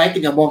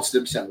fighting amongst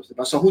themselves.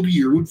 So who do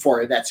you root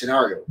for in that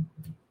scenario?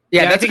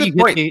 Yeah, that's a good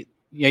point.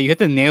 You hit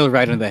the nail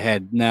right on the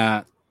head.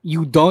 Nah,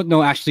 you don't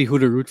know actually who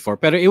to root for.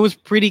 But it was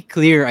pretty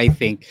clear, I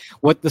think,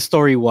 what the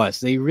story was.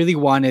 They really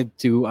wanted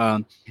to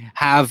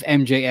have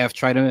MJF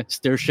try to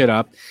stir shit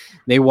up.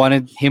 They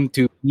wanted him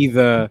to be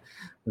the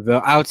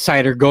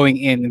outsider going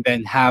in, and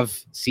then have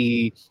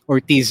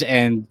Ortiz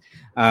and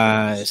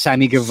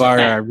Sammy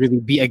Guevara really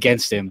be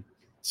against him.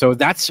 So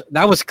that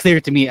was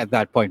clear to me at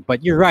that point.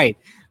 But you're right.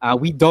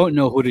 We don't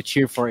know who to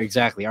cheer for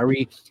exactly. Are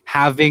we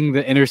having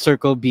the Inner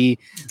Circle be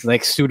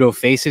like pseudo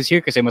faces here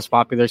because they're most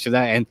popular to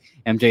that, and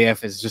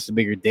MJF is just a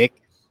bigger dick?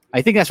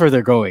 I think that's where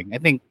they're going. I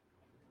think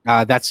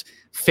that's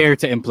fair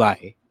to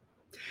imply.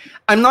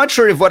 I'm not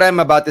sure if what I'm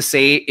about to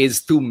say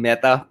is too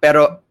meta,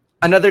 pero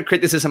another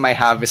criticism I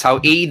have is how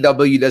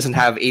AEW doesn't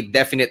have a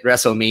definite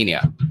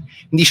WrestleMania.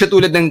 Hindi siya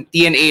tulad ng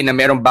TNA na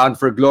merong Bound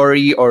for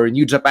Glory or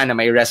New Japan na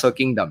may Wrestle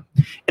Kingdom.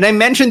 And I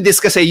mentioned this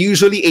kasi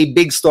usually a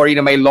big story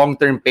na may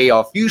long-term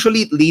payoff,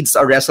 usually it leads to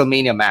a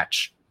WrestleMania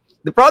match.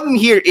 The problem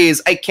here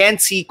is I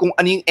can't see kung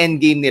ano yung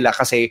endgame nila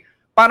kasi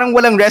parang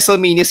walang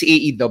WrestleMania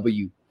si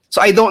AEW.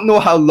 So I don't know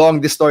how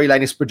long this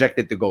storyline is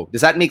projected to go.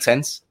 Does that make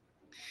sense?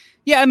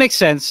 Yeah, it makes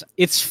sense.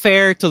 It's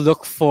fair to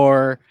look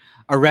for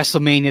a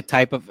WrestleMania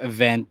type of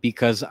event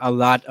because a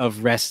lot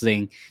of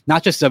wrestling,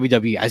 not just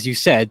WWE, as you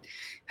said,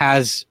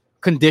 has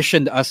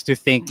conditioned us to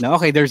think, now,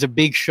 okay, there's a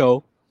big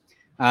show,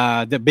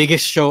 the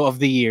biggest show of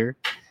the year,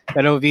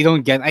 but we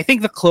don't get. I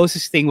think the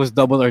closest thing was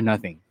Double or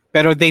Nothing.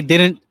 But they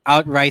didn't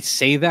outright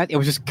say that. It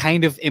was just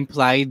kind of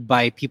implied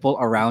by people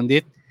around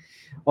it.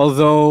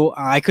 Although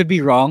I could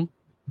be wrong.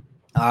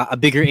 A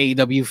bigger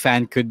AEW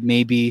fan could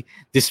maybe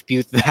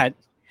dispute that.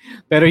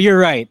 But you're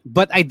right.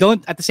 But at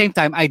the same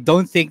time, I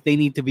don't think they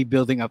need to be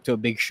building up to a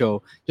big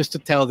show just to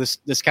tell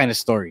this kind of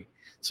story.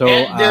 So,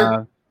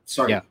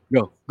 sorry. Yeah,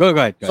 go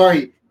ahead.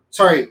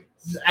 Sorry.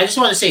 I just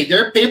want to say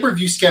their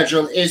pay-per-view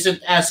schedule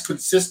isn't as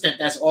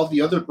consistent as all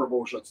the other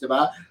promotions,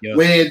 diba? Yeah.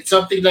 With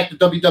something like the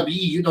WWE,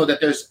 you know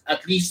that there's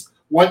at least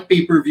one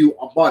pay-per-view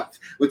a month.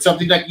 With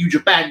something like New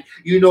Japan,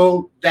 you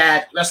know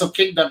that Wrestle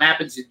Kingdom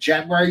happens in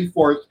January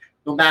 4th,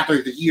 no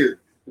matter the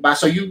year. Diba?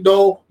 So you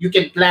know you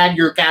can plan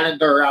your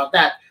calendar around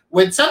that.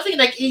 With something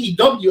like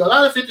AEW, a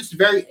lot of it is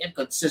very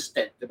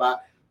inconsistent. Diba?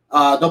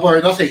 Double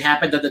or Nothing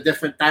happened at a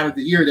different time of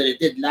the year than it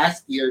did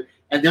last year.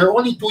 And they're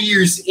only 2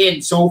 years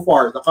in so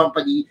far. The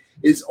company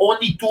is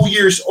only 2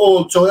 years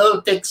old. So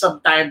it'll take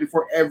some time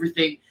before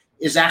everything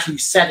is actually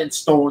set in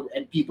stone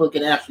and people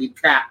can actually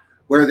track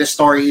where the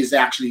story is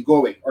actually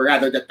going. Or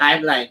rather, the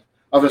timeline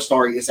of the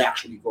story is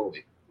actually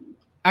going.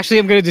 Actually,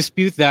 I'm going to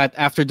dispute that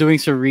after doing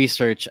some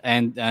research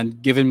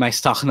and given my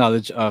stock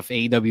knowledge of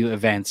AEW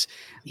events.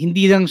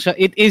 Hindi lang siya,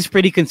 it is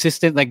pretty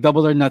consistent. Like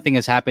Double or Nothing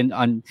has happened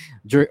on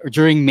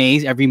during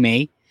May, every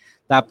May.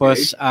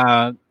 Tapos,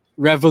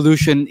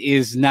 Revolution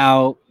is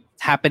now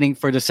happening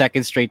for the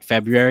second straight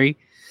February.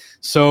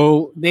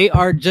 So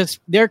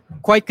they're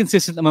quite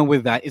consistent among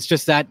with that. It's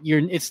just that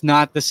it's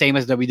not the same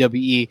as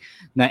WWE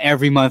na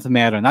every month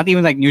meron. Not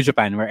even like New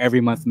Japan where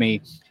every month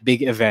may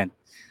big event.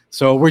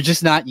 So we're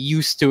just not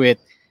used to it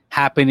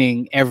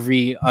happening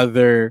every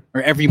other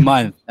or every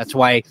month. That's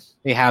why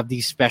they have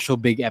these special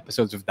big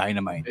episodes of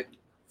Dynamite.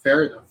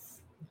 Fair enough.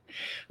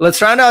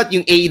 Let's round out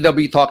yung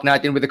AEW talk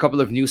natin with a couple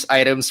of news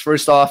items.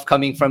 First off,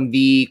 coming from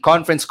the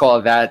conference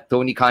call that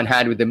Tony Khan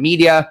had with the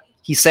media,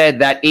 he said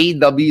that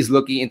AEW is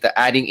looking into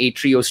adding a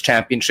trios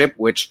championship,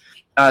 which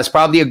is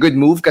probably a good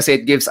move because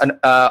it gives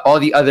all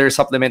the other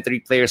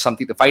supplementary players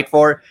something to fight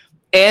for.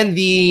 And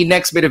the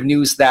next bit of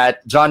news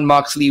that Jon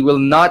Moxley will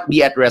not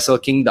be at Wrestle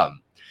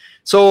Kingdom.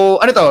 So,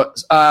 ano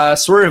to?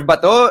 Swerve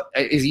ba to?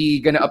 Is he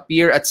gonna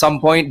appear at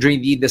some point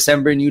during the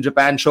December New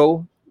Japan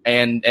show?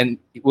 And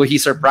will he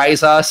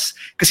surprise us?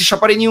 Kasi siya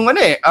pa rin yung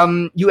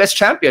US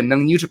champion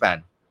ng New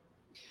Japan.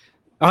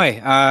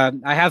 Okay,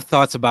 I have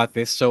thoughts about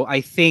this. So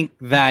I think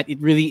that it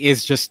really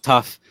is just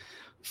tough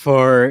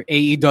for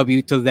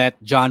AEW to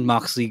let Jon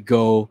Moxley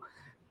go,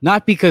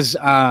 not because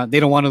they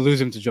don't want to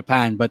lose him to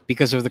Japan, but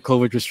because of the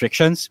COVID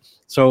restrictions.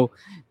 So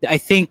I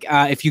think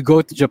if you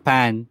go to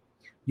Japan,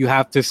 you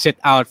have to sit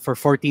out for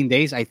 14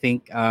 days. I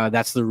think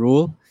that's the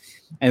rule.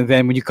 And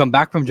then when you come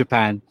back from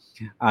Japan,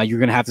 you're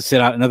going to have to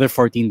sit out another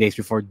 14 days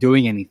before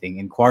doing anything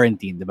in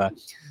quarantine. Diba?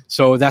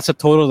 So that's a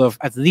total of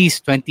at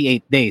least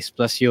 28 days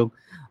plus yung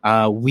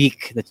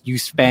week that you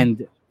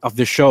spend of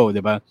the show.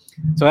 Diba?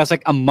 So that's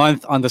like a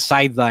month on the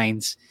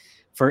sidelines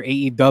for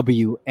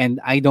AEW. And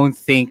I don't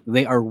think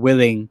they are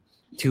willing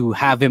to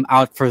have him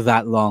out for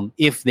that long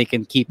if they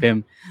can keep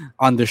him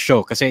on the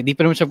show. Kasi di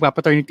pa naman siya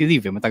paternity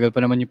leave. Matagal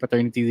pa naman yung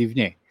paternity leave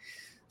niya.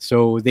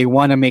 So they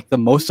want to make the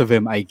most of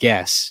him, I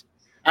guess.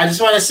 I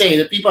just want to say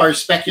that people are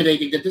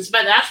speculating that this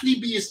might actually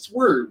be a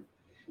swerve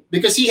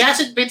because he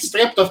hasn't been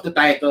stripped of the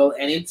title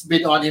and it's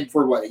been on him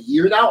for what, a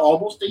year now,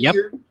 almost a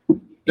year.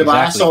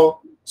 Exactly.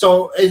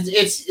 So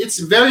it's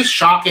very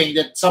shocking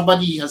that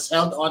somebody has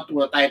held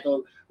onto a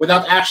title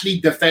without actually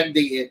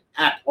defending it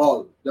at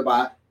all.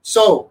 Diba?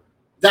 So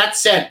that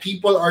said,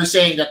 people are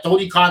saying that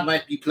Tony Khan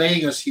might be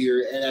playing us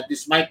here and that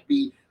this might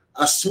be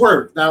a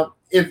swerve. Now,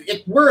 if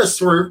it were a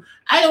swerve,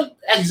 I don't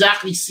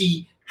exactly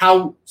see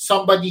how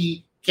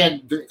somebody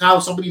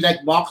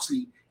like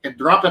Moxley can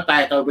drop the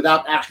title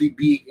without actually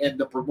being in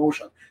the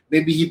promotion.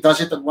 Maybe he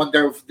does it on one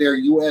of their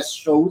US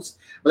shows,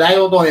 but I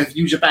don't know if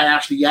New Japan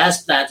actually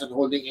has plans on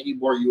holding any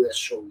more US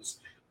shows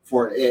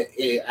for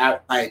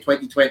by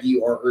 2020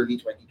 or early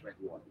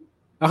 2021.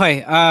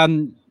 Okay,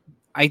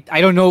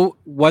 I don't know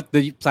what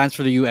the plans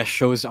for the US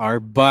shows are,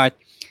 but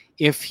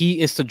if he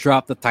is to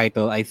drop the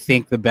title, I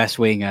think the best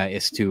way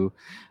is to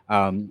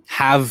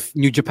have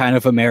New Japan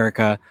of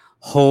America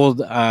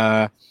hold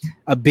a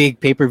big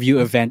pay-per-view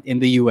event in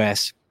the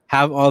US,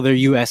 have all their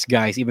US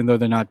guys, even though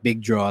they're not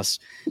big draws,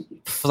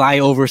 fly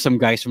over some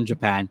guys from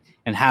Japan,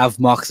 and have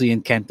Moxley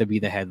and Kenta be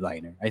the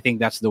headliner. I think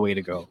that's the way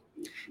to go.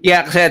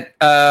 Yeah, kasi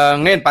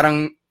ngayon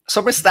parang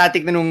super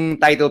static na nung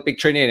title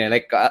picture niya.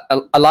 Like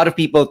a lot of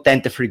people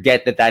tend to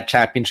forget that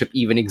championship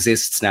even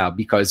exists now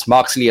because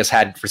Moxley has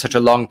had for such a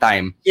long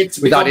time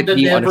without it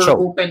being on a show.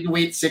 Open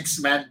weight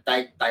 6-man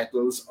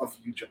titles of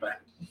New Japan.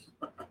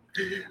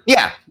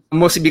 Yeah,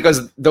 mostly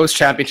because those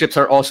championships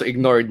are also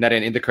ignored na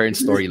rin in the current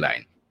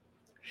storyline.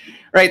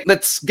 Right,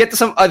 let's get to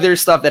some other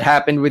stuff that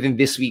happened within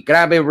this week.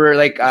 Grabe, we're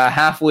like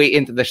halfway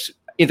into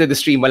the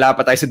stream. Wala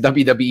pa tayo sa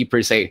WWE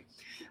per se.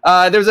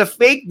 There was a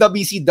fake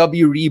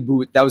WCW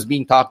reboot that was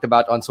being talked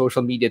about on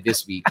social media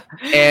this week.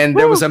 And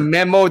there was a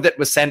memo that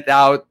was sent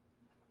out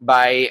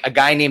by a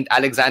guy named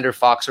Alexander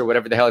Fox or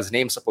whatever the hell his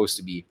name's supposed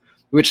to be,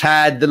 which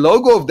had the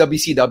logo of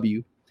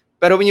WCW.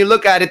 But when you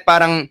look at it,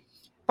 parang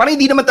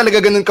hindi naman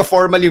talaga ganun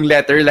ka-formal yung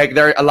letter. Like,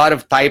 there are a lot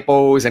of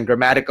typos and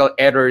grammatical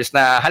errors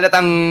na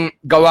halatang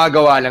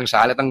gawa-gawa lang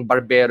siya. Halatang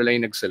barbero lang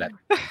yung nagsulat.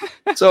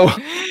 So,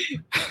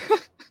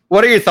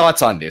 what are your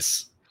thoughts on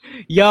this?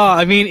 Yeah,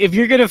 I mean, if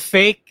you're going to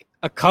fake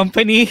a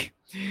company,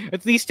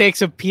 at least take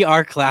some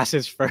PR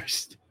classes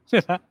first.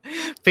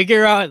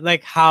 Figure out,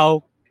 like,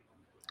 how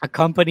a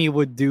company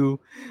would do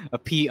a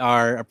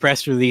PR, a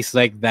press release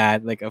like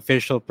that, like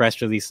official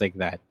press release like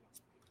that.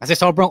 Kasi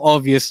sobrang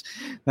obvious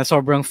na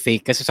sobrang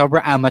fake kasi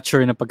sobrang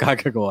amateur na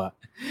pagkakagawa.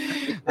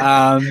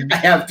 I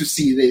have to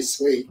see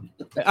this. Wait.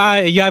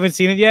 You haven't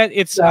seen it yet?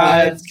 It's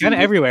kind of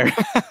everywhere.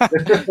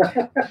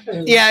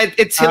 Yeah,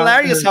 it's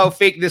hilarious how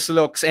fake this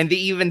looks. And they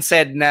even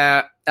said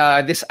na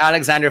this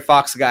Alexander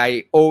Fox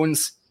guy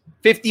owns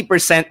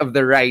 50% of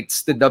the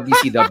rights to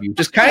WCW, which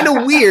is kind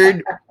of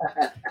weird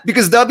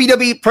because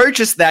WWE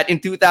purchased that in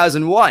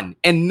 2001.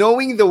 And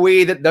knowing the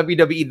way that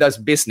WWE does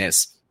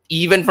business,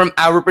 even from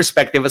our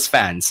perspective as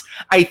fans,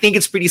 I think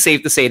it's pretty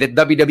safe to say that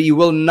WWE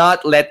will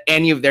not let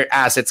any of their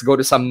assets go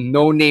to some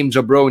no-name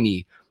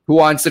jabroni who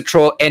wants to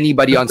troll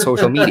anybody on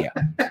social media.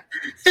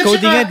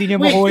 Cody nga, di niya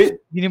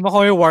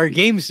makuha yung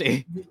WarGames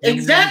eh.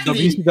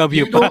 Exactly. WCW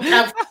you don't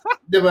have,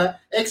 diba?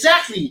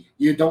 Exactly.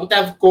 You don't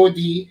have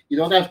Cody. You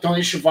don't have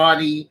Tony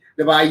Schiavone.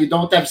 Diba? You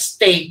don't have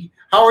Sting.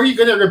 How are you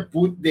going to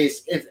reboot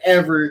this if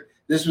ever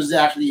this was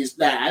actually his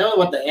plan? I don't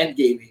know what the end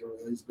game here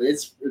is, but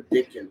it's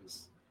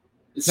ridiculous.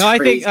 It's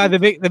crazy. I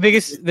think the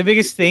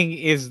biggest thing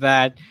is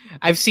that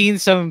I've seen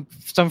some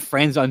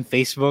friends on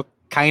Facebook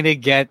kind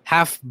of get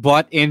half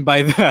bought in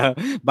by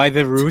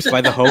the ruse,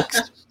 by the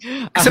hoax.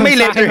 Kasi may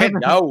letterhead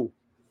daw.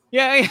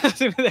 Yeah.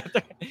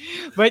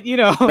 But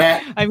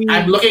I mean,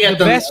 I'm looking at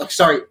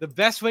the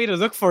best way to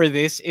look for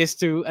this is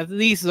to at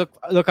least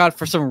look out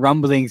for some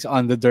rumblings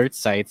on the dirt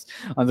sites,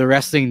 on the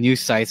wrestling news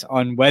sites,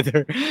 on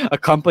whether a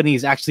company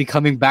is actually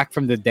coming back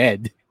from the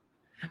dead.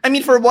 I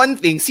mean, for one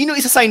thing, sino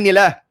isa-sign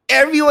nila?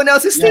 Everyone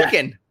else is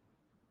taken.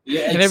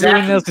 Yeah, and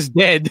everyone else is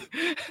dead.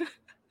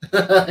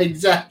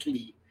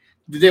 Exactly.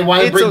 Do they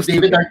want to bring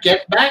David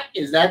Arquette back?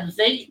 Is that the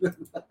thing?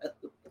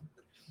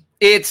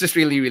 It's just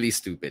really, really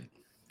stupid.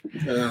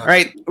 All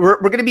right, we're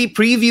going to be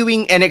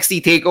previewing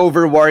NXT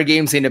TakeOver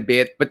WarGames in a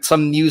bit, but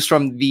some news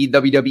from the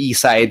WWE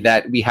side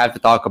that we have to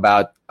talk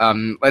about.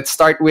 Let's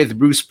start with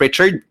Bruce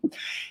Pritchard.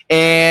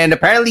 And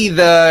apparently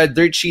the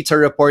dirt sheets are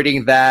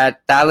reporting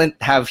that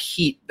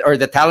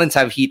the talents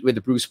have heat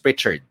with Bruce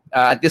Pritchard.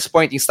 At this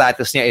point, his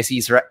status niya is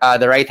he's the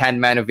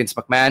right-hand man of Vince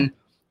McMahon,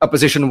 a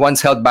position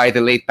once held by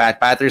the late Pat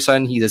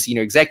Patterson. He's a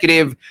senior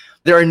executive.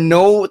 There are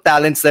no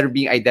talents that are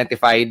being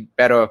identified,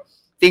 pero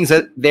things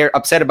that they're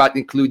upset about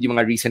include yung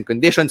mga recent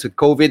conditions with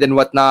COVID and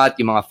whatnot,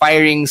 yung mga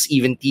firings,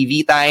 even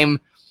TV time.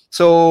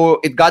 So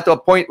it got to a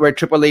point where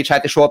Triple H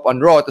had to show up on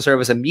Raw to serve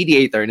as a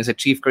mediator and as a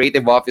chief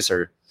creative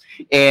officer.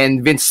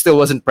 And Vince still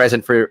wasn't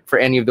present for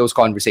any of those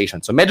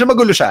conversations. So medyo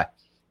magulo siya.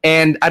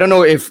 And I don't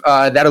know if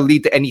that'll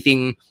lead to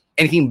anything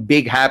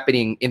big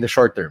happening in the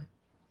short term.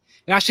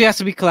 It actually has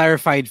to be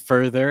clarified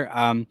further.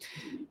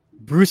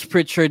 Bruce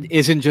Pritchard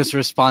isn't just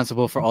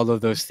responsible for all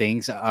of those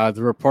things. The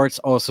reports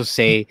also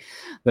say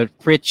that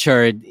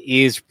Pritchard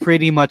is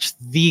pretty much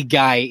the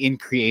guy in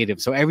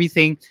creative. So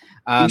everything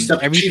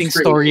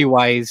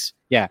story-wise,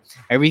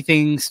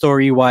 everything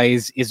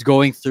story-wise is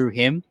going through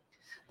him.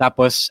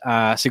 Tapos,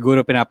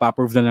 siguro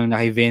pinapa-approve na lang na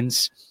kay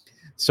Vince.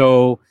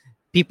 So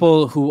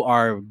people who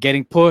are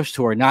getting pushed,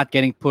 who are not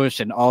getting pushed,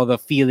 and all the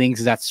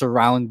feelings that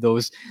surround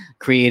those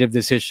creative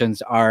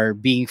decisions are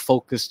being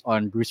focused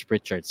on Bruce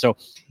Pritchard. So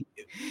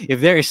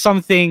if there is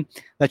something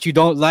that you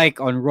don't like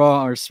on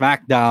Raw or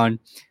SmackDown,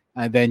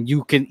 then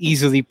you can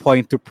easily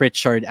point to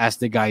Pritchard as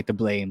the guy to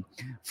blame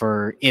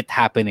for it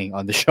happening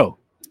on the show.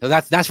 So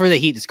that's where the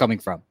heat is coming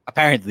from,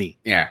 apparently.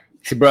 Yeah.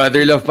 Si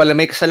Brother Love pala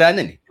may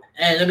kasalanan eh.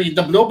 And I mean,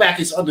 the blowback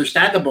is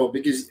understandable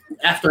because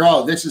after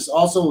all, this is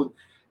also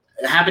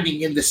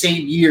happening in the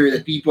same year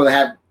that people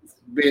have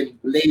been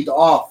laid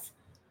off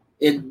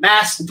in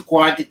mass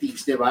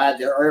quantities, diba?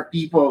 There are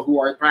people who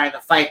are trying to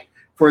fight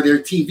for their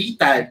TV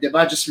time,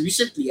 diba? Just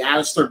recently,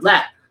 Aleister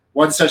Black,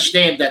 one such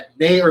name that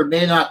may or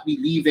may not be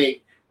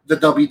leaving the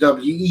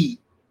WWE,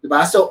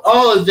 diba? So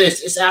all of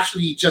this is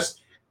actually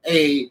just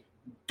a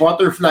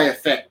butterfly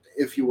effect,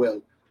 if you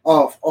will,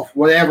 of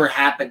whatever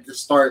happened at the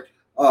start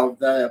of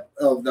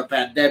the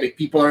pandemic.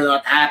 People are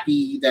not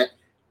happy that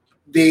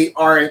they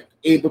aren't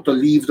able to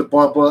leave the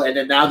bubble, and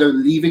then now they're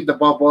leaving the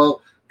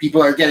bubble.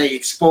 People are getting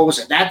exposed,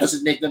 and that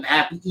doesn't make them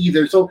happy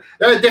either. So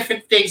there are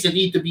different things that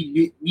need to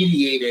be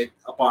mediated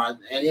upon,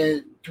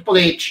 and Triple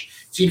H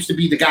seems to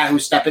be the guy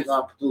who's stepping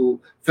up to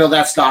fill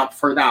that slot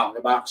for now.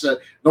 So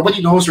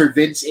nobody knows where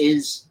Vince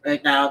is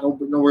right now.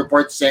 No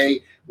reports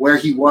say where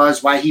he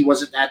was, why he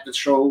wasn't at the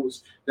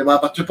shows.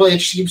 But Triple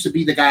H seems to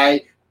be the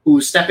guy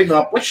who's stepping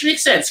up, which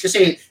makes sense because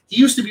he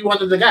used to be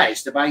one of the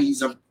guys.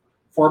 He's a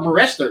former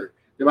wrestler.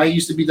 He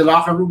used to be the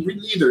locker room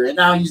leader, and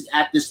now he's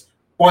at this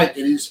point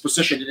in his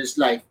position in his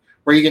life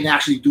where he can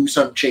actually do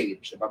some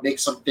change, make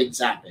some things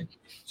happen.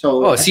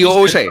 So,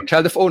 COO siya,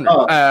 child of owner,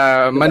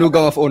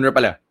 manugang of owner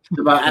pala.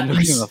 At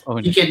least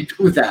he can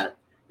do that.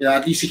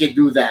 At least he can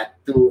do that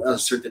to a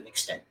certain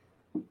extent.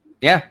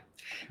 Yeah.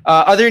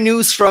 Other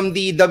news from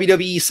the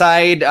WWE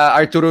side,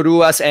 Arturo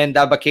Ruas and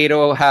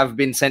Vaquero have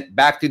been sent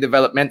back to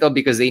developmental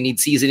because they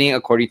need seasoning,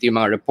 according to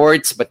mga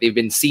reports, but they've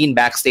been seen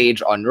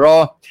backstage on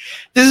Raw.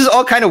 This is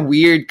all kind of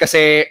weird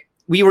kasi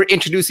we were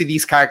introduced to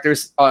these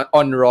characters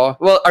on Raw.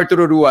 Well,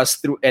 Arturo Ruas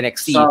through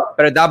NXT,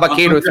 pero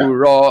Dabaquero through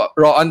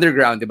Raw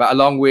Underground, diba?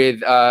 Along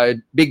with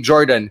Big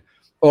Jordan,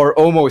 or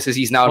Omos as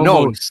he's now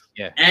known.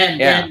 Yeah.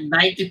 And then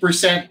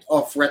 90%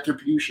 of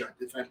Retribution,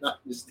 if I'm not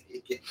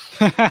mistaken.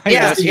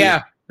 Yeah.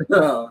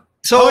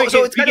 So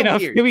it's kind of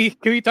weird.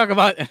 Can we talk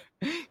about?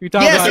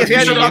 Yes,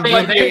 go.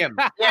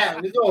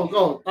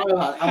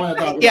 I want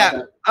to talk about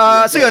that.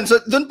 So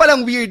dun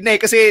palang weird na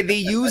kasi they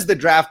used the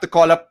draft to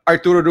call up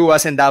Arturo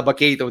Ruas and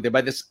Dabaquero,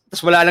 diba?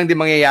 Tapos wala lang din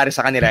mangyayari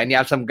sa kanila. And you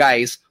have some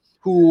guys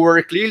who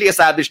were clearly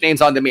established names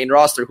on the main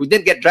roster who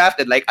didn't get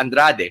drafted, like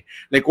Andrade.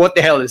 Like, what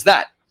the hell is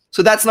that?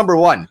 So that's number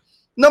one.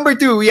 Number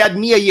two, we had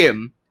Mia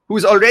Yim,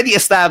 who's already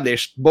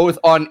established both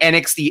on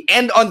NXT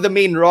and on the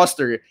main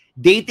roster,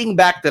 dating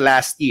back to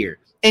last year.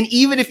 And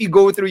even if you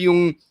go through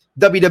yung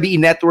WWE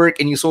Network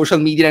and yung social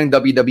media ng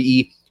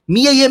WWE,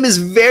 Mia Yim is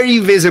very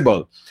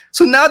visible.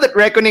 So now that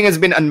Reckoning has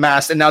been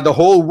unmasked and now the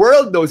whole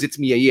world knows it's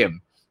Mia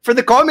Yim, for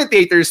the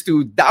commentators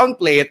to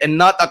downplay it and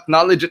not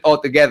acknowledge it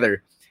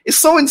altogether is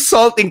so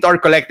insulting to our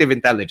collective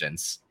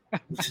intelligence.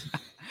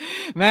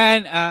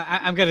 Man,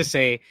 I'm going to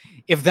say,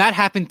 if that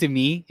happened to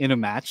me in a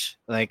match,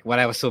 like when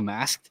I was so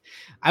masked,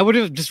 I would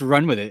have just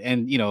run with it.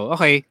 And,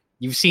 okay,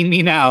 you've seen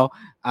me now.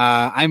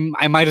 I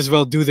might as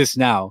well do this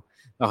now.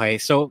 Okay,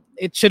 so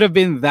it should have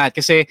been that.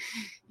 Because,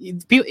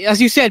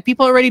 as you said,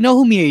 people already know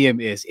who Mia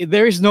Yim is.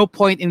 There is no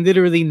point in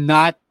literally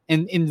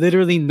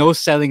no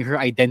selling her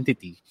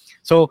identity.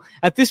 So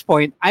at this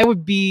point, I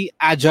would be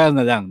agile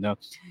na lang. No?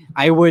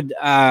 I would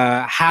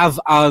have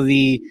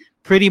Ali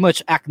pretty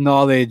much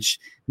acknowledge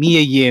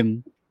Mia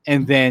Yim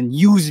and then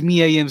use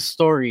Mia Yim's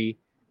story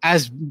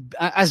as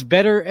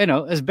better,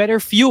 as better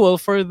fuel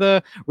for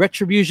the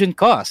Retribution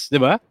cause,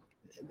 diba?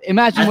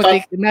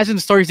 Imagine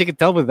the stories they could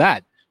tell with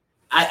that.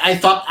 I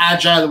thought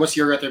Agile was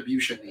your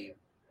Retribution name.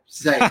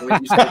 It's like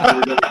when you said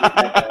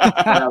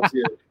that was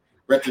your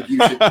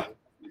Retribution name.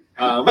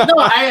 But no,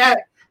 I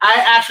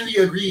actually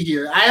agree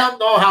here. I don't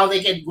know how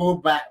they can go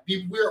back.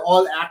 We're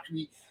all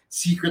actually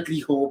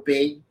secretly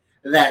hoping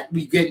that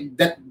we get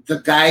that the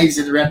guys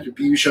in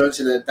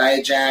Retributions and the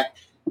Dijak,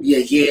 Mia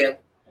Yim,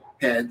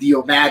 and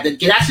Dio Madden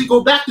can actually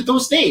go back to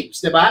those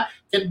names, diba?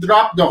 Can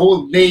drop the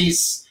whole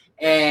Mace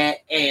and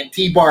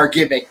T-Bar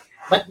gimmick.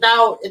 But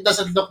now it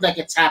doesn't look like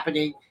it's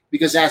happening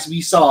because as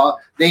we saw,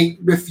 they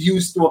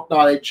refuse to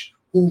acknowledge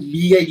who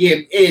Mia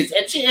Yim is.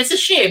 And it's a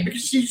shame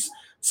because she's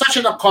such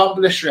an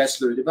accomplished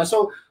wrestler, diba?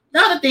 So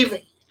now that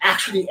they've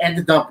actually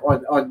ended up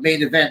on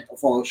main event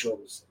of all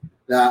shows,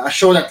 a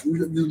show that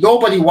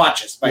nobody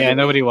watches.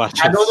 Nobody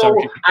watches. I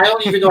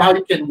don't even know how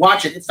you can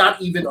watch it. It's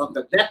not even on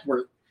the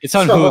network. It's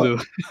on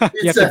Hulu.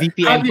 You have to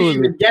VPN how do you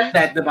even get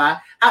that, diba?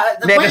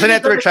 Nasa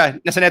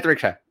network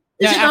siya.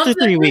 Yeah, after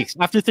 3 weeks.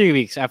 After 3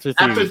 weeks. After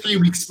 3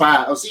 weeks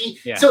pa. Oh, see?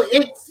 Yeah. So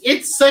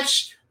it's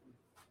such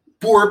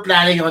poor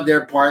planning on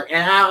their part.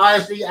 And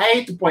honestly, I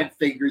hate to point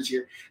fingers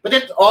here. But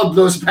it all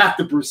blows back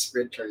to Bruce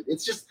Pritchard.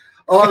 It's just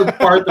all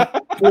part of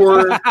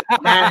poor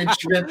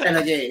management.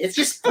 It's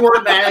just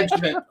poor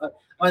management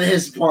on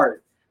his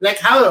part. Like,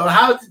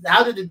 how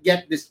did it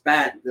get this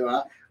bad?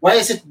 Diba? Why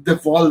is it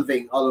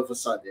devolving all of a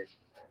sudden?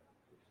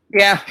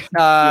 Yeah,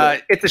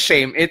 it's a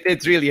shame.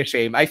 It's really a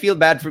shame. I feel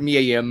bad for Mia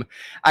Yim.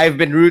 I've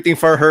been rooting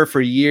for her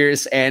for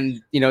years, and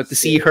to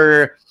see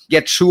her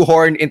get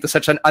shoehorned into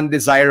such an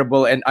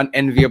undesirable and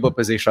unenviable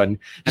position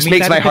just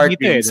makes my heart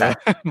beat sad.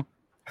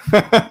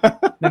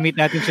 Na-meet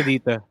natin siya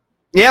dito.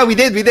 Yeah, we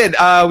did. We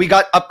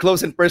got up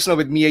close and personal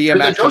with Mia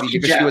Yim actually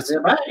because she was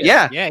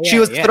she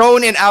was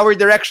thrown in our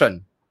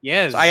direction.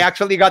 Yes, so I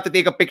actually got to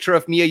take a picture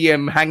of Mia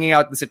Yim hanging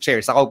out in the chair.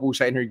 Sakaupo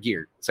siya in her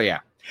gear. So yeah.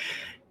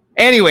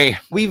 Anyway,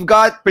 we've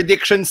got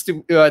predictions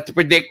to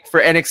predict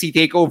for NXT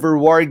TakeOver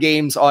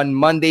WarGames on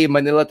Monday,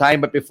 Manila time.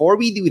 But before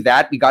we do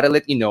that, we gotta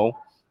let you know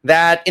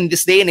that in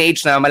this day and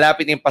age na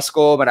malapit na yung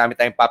Pasko, marami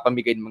tayong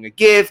papamigay ng mga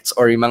gifts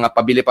or yung mga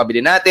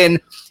pabili-pabili natin,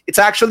 it's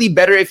actually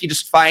better if you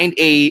just find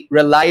a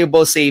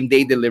reliable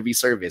same-day delivery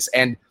service.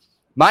 And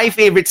my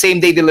favorite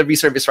same-day delivery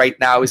service right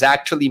now is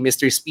actually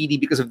Mr. Speedy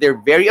because of their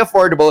very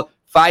affordable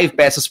 5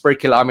 pesos per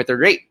kilometer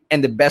rate.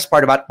 And the best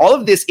part about all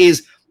of this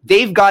is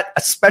they've got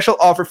a special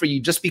offer for you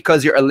just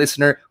because you're a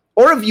listener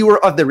or a viewer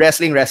of the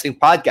Wrestling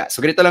Podcast.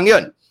 So ganito lang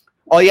yun.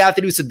 All you have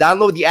to do is to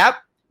download the app,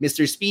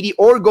 Mr. Speedy,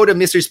 or go to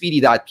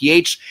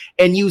mrspeedy.ph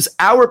and use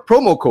our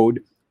promo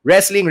code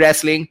Wrestling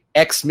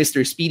X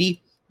Mr.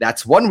 Speedy.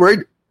 That's one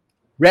word,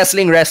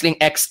 Wrestling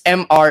X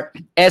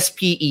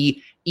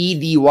MRSPEEDY.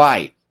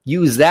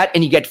 Use that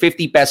and you get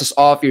 50 pesos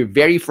off your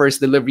very first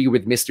delivery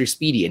with Mr.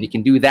 Speedy. And you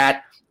can do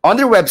that on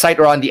their website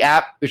or on the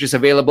app, which is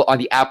available on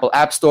the Apple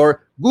App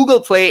Store, Google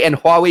Play, and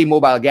Huawei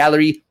Mobile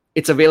Gallery.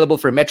 It's available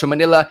for Metro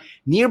Manila,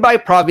 nearby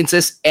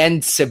provinces,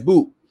 and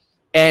Cebu.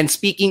 And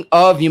speaking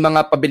of yung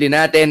mga pabili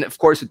natin, of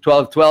course, with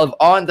 1212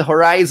 on the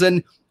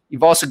horizon,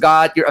 you've also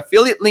got your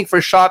affiliate link for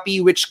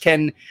Shopee, which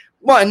can,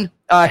 1,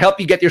 help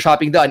you get your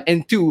shopping done,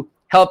 and 2,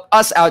 help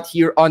us out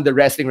here on the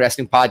Wrestling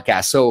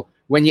Podcast. So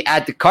when you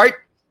add to cart,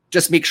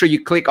 just make sure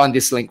you click on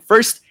this link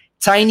first,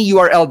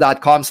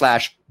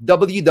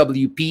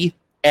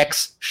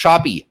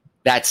 tinyurl.com/WWPXShopee.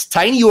 That's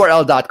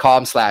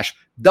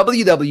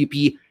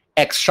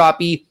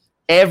tinyurl.com/WWPXShopee.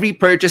 Every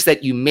purchase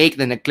that you make,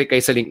 then click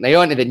kayo sa link na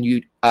yon, and then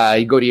you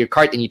go to your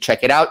cart and you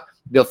check it out.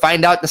 They'll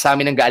find out na sa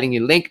amin ang galing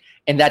yung link,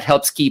 and that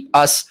helps keep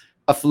us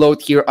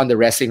afloat here on the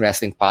Wrestling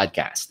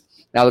Podcast.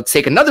 Now let's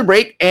take another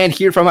break and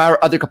hear from our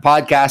other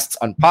podcasts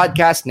on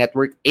Podcast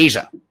Network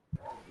Asia.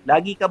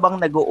 Lagi ka bang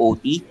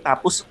nag-OT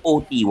tapos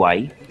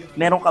OTY?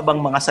 Meron ka bang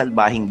mga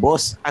salbahing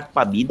boss at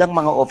pabidang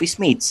mga office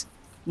mates?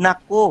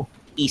 Nako,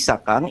 isa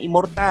kang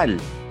immortal.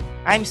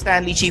 I'm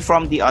Stanley Chi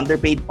from the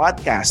Underpaid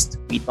Podcast.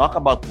 We talk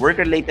about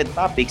work-related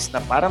topics na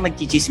parang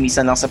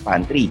nagchichismisan lang sa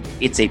pantry.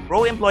 It's a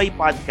pro-employee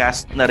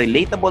podcast na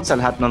relatable sa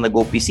lahat ng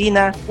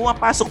nag-opisina,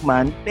 pumapasok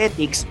man,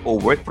 petics,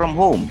 o work from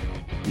home.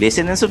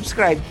 Listen and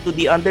subscribe to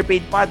the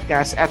Underpaid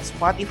Podcast at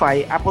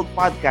Spotify, Apple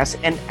Podcasts,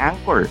 and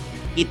Anchor.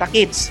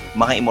 Kita-kits,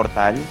 mga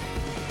immortal.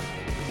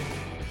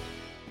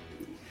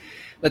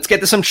 Let's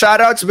get to some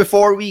shoutouts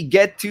before we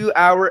get to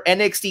our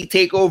NXT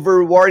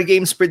TakeOver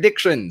WarGames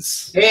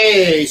predictions.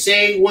 Hey,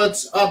 say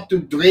what's up to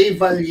Dre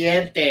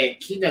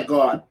Valiente,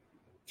 Kinagon,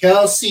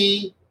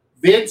 Kelsey,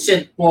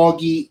 Vincent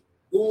Poggy,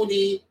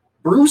 Uni,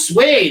 Bruce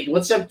Wayne.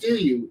 What's up to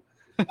you?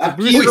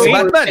 Bruce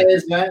Wayne,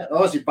 Batman.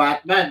 Oh, si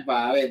Batman,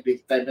 pare.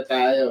 Big time na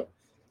tayo.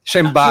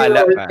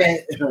 Shembala pa.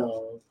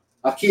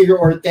 Akira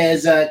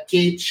Orteza,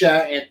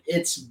 Keisha, and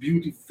It's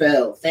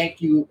Beautiful.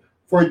 Thank you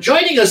for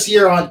joining us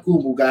here on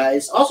Kumu,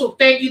 guys. Also,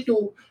 thank you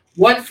to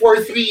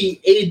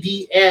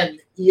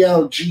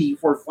 143ADNELG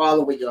for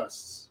following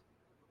us.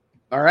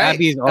 All right.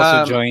 Abby's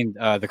also joined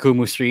the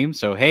Kumu stream.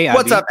 So, hey, Abby.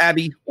 What's up,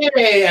 Abby?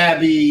 Hey,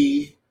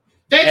 Abby.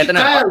 Thank you,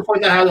 Kyle, for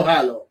the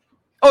halo-halo.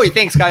 Oh,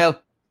 thanks, Kyle.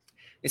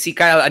 Si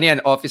Kyle, ano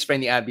yan, office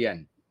friend ni Abby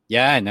yan.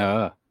 Yeah, I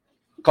know.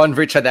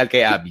 Convert siya dahil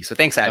kay Abby. So,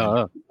 thanks,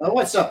 Abby.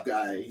 What's up,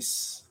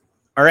 guys?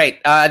 All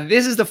right.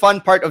 This is the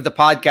fun part of the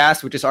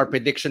podcast, which is our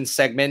prediction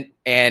segment.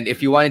 And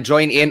if you want to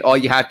join in, all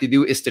you have to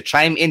do is to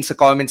chime in the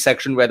comment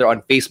section, whether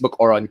on Facebook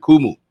or on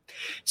Kumu.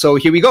 So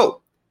here we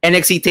go.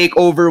 NXT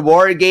TakeOver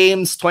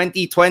WarGames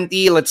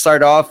 2020. Let's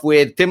start off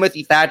with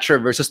Timothy Thatcher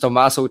versus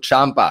Tommaso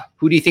Ciampa.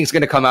 Who do you think is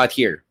going to come out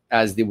here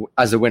as the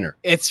winner?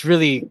 It's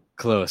really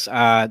close.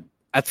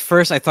 At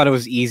first, I thought it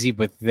was easy,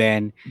 but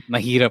then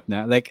mahirap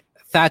na. Like,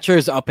 Thatcher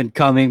is up and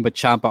coming, but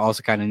Ciampa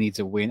also kind of needs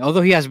a win,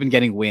 although he has been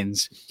getting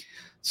wins.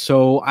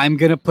 So I'm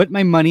going to put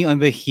my money on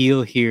the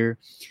heel here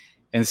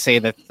and say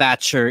that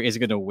Thatcher is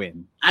going to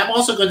win. I'm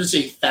also going to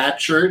say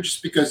Thatcher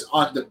just because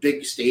on the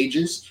big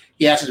stages,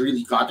 he hasn't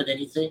really gotten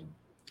anything.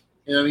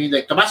 You know what I mean?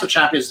 Like, Tommaso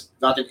Ciampa has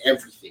gotten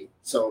everything.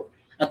 So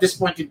at this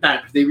point in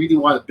time, if they really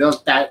want to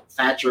build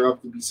Thatcher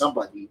up to be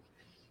somebody,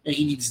 and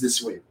he needs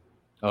this win.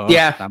 Oh,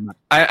 yeah,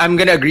 I'm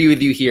going to agree with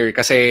you here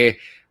kasi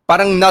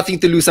parang nothing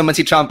to lose naman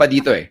si Ciampa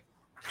dito eh.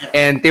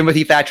 And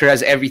Timothy Thatcher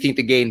has everything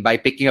to gain by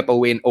picking up a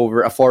win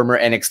over a former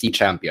NXT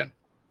champion.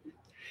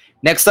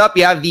 Next up,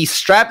 you have the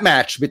strap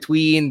match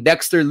between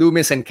Dexter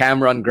Lumis and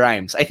Cameron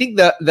Grimes. I think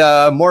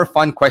the more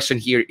fun question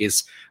here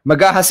is,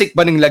 magahasik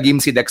ba ng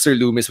lagim si Dexter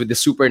Lumis with the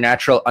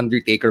supernatural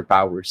Undertaker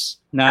powers?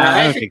 No,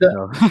 I don't think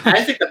so.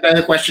 I think the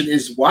better question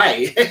is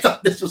why. I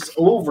thought this was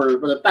over,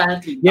 but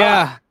apparently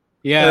not.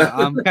 Yeah,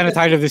 I'm kind of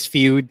tired of this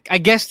feud. I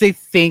guess they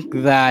think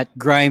that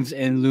Grimes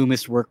and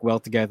Lumis work well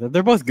together.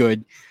 They're both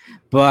good.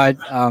 But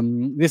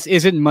this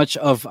isn't much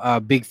of a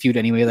big feud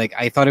anyway. Like,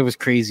 I thought it was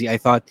crazy. I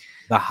thought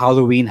the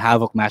Halloween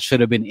Havoc match should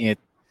have been it.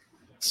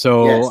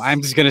 So yes.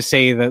 I'm just gonna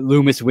say that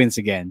Lumis wins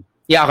again.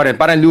 Yeah, ako rin.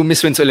 Parang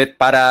Lumis wins ulit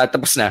para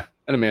tapos na.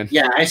 Ano mo yun?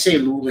 Yeah, I say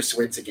Lumis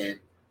wins again.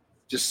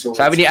 Just so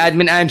sabi ni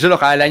Admin Angelo,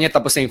 kala niya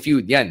tapos na yung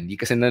feud. Yan, di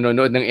kasi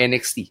nanonood ng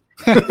NXT.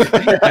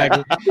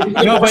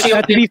 No, but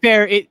to be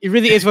fair, it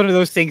really is one of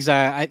those things.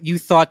 You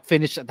thought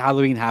finished at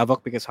Halloween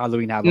Havoc because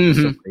Halloween Havoc was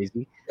so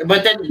crazy.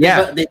 But then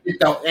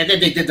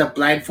they did the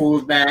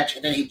blindfold match,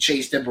 and then he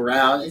chased them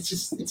around.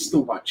 It's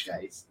too much,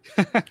 guys.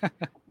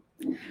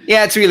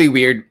 Yeah, it's really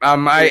weird.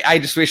 I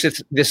just wish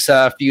this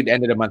feud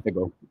ended a month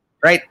ago.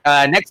 Right.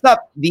 Next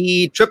up,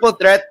 the triple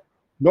threat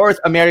North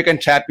American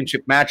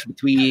Championship match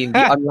between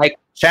the unlikely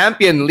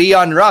champion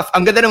Leon Ruff.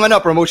 Ang ganda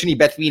ng promotion ni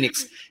Beth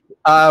Phoenix.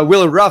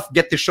 Will Ruff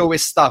get to show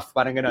his stuff?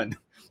 Parang ganun.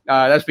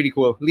 That's pretty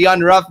cool.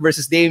 Leon Ruff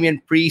versus Damian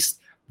Priest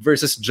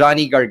versus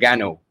Johnny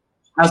Gargano.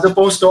 As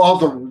opposed to all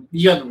the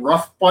Leon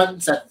Ruff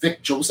puns that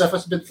Vic Joseph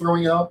has been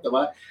throwing out.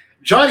 Diba?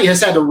 Johnny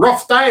has had a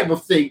rough time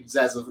of things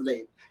as of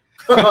late.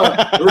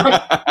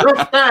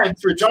 rough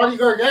times for Johnny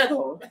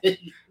Gargano.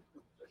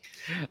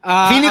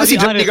 Feeling ko si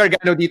Johnny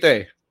Gargano dito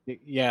eh.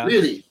 Yeah.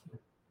 Really?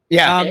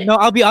 Yeah. No,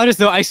 I'll be honest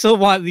though. I still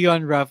want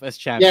Leon Ruff as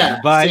champion. Yeah,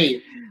 but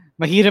same.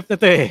 Mahirap na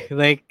to eh.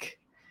 Like,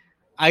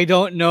 I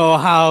don't know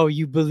how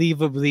you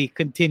believably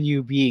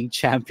continue being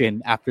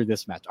champion after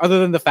this match. Other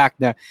than the fact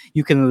that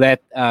you can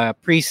let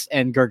Priest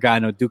and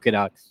Gargano duke it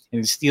out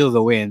and steal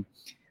the win.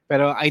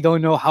 But I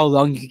don't know how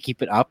long you can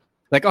keep it up.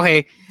 Like,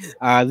 okay,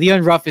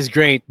 Leon Ruff is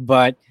great,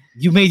 but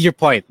you made your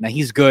point. Now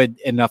he's good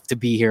enough to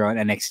be here on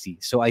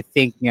NXT. So I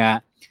think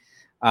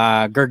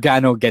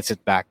Gargano gets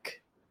it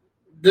back.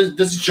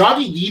 Does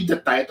Johnny need the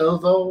title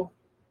though?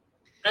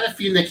 I kind of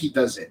feel like he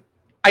doesn't.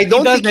 I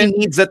don't think he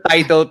needs the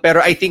title,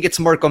 pero I think it's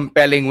more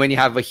compelling when you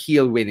have a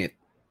heel win it.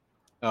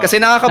 Kasi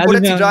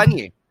nakakabulat si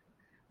Johnny eh.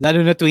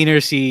 Lalo na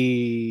tweener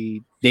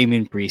si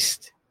Damien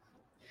Priest.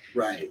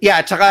 Right.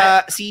 Yeah,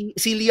 tsaka si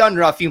Leon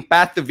Ruff, yung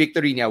path to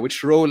victory niya,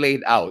 which Ro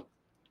laid out,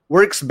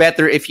 works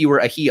better if you were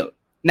a heel.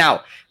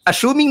 Now,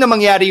 assuming na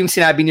mangyari yung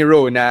sinabi ni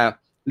Ro na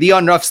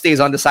Leon Ruff stays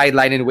on the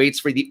sideline and waits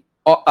for the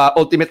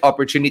ultimate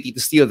opportunity to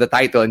steal the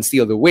title and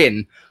steal the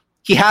win,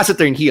 he has to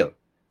turn heel.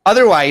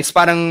 Otherwise,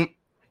 parang,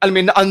 alam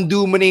mo,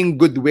 na-undo mo na yung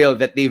goodwill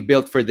that they've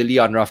built for the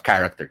Leon Ruff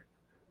character.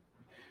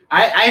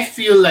 I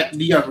feel like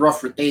Leon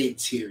Ruff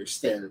retains here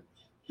still.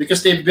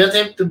 Because they built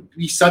him to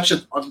be such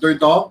an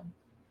underdog.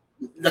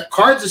 The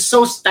cards are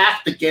so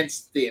stacked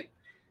against him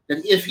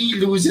that if he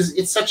loses,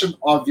 it's such an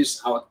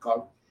obvious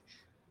outcome.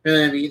 You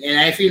know what I mean? And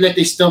I feel like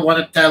they still want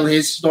to tell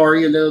his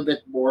story a little bit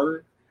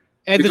more.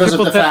 And the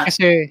triple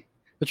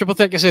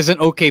threat kasi is an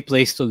okay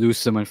place to lose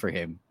someone for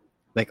him.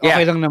 Like,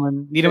 okay lang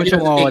naman. Hindi naman siya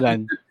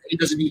mawawalan. He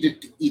doesn't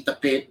need to eat the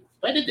pin.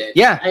 Pwede din.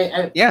 Yeah.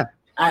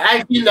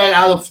 I feel like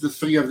out of the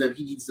three of them,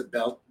 he needs the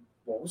belt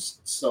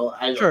most. So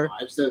I don't know.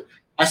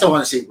 I still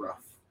want to say Ruff.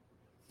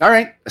 All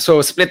right.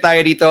 So split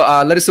tayo dito.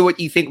 Let us know what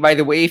you think, by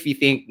the way. If you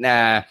think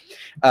na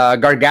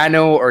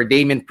Gargano or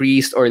Damien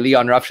Priest or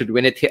Leon Ruff should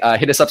win it,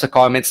 hit us up sa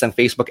comments on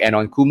Facebook and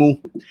on Kumu.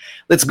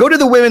 Let's go to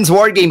the women's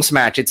WarGames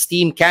match. It's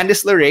Team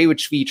Candice LeRae,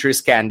 which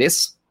features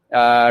Candice,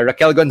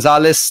 Raquel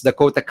Gonzalez,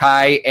 Dakota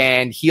Kai,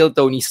 and heel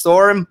Toni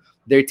Storm.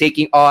 They're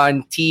taking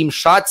on Team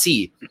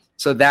Shotzi.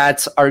 So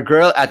that's our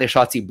girl at the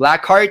Shotzi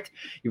Blackheart.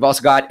 You've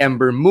also got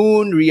Ember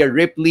Moon, Rhea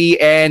Ripley,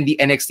 and the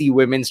NXT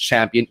Women's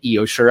Champion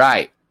Io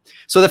Shirai.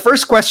 So the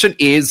first question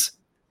is,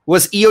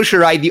 was Io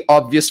Shirai the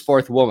obvious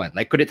fourth woman?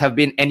 Like, could it have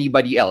been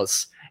anybody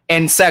else?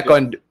 And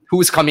second,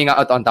 who's coming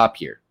out on top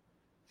here?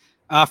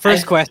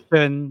 First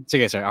question.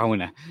 Sige, sir. Ako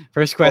muna.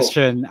 First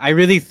question. I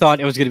really thought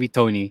it was going to be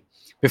Toni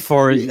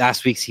before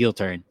last week's heel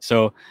turn.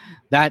 So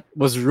that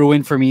was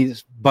ruined for me.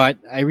 But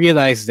I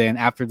realized then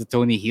after the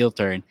Toni heel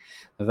turn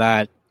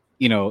that,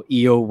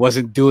 Io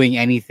wasn't doing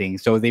anything.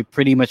 So they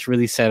pretty much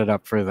really set it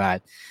up for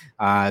that.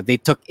 They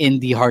took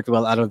Indy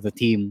Hartwell out of the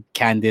team,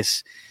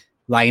 Candice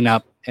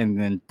lineup, and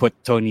then put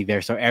Toni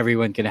there so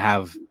everyone can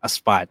have a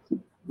spot.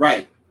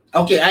 Right.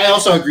 Okay, I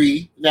also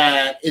agree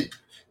that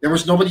there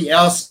was nobody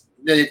else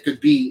that it could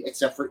be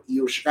except for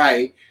Io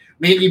Shirai,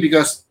 mainly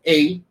because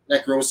A,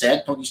 like Rose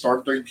said, Toni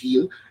Storm turned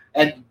heel,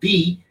 and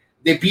B,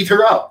 they beat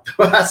her up.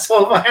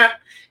 So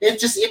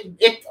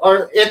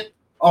it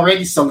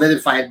already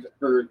solidified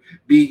her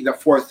being the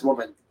fourth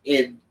woman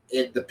in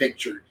the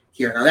picture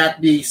here. Now that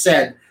being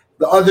said,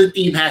 the other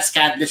team has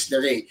Candice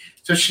LeRae.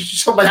 So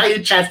malaki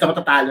yung chance na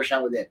matatalo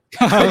siya ulit.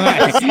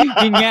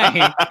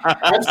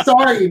 I'm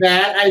sorry,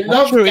 man. I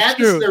love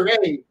Candice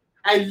LeRae.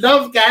 I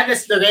love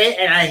Candice LeRae,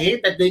 and I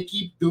hate that they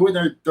keep doing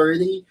her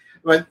dirty.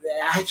 But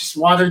I just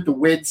want her to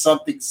win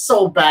something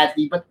so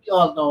badly. But we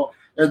all know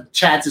the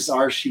chances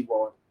are she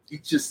won't.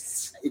 It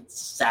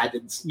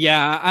saddens.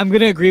 Yeah, I'm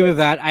going to agree with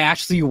that. I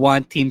actually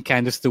want Team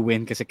Candice to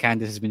win because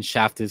Candice has been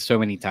shafted so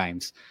many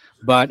times.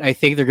 But I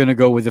think they're going to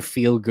go with a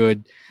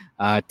feel-good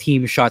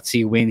Team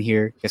Shotzi win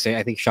here because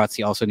I think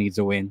Shotzi also needs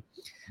a win.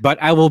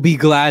 But I will be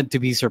glad to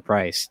be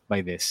surprised by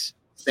this.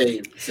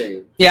 Same.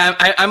 Yeah,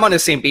 I'm on the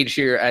same page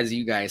here as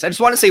you guys. I just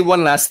want to say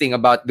one last thing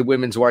about the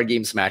women's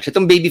WarGames match.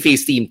 Itong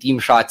babyface team, Team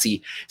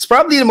Shotzi, it's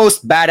probably the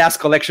most badass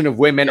collection of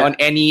women on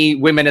any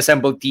women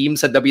assembled team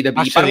sa WWE.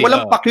 Actually, parang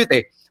walang pakyut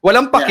eh.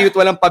 Walang pakyut,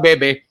 walang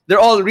pabebe. They're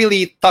all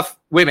really tough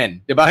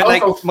women. Diba?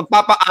 Like,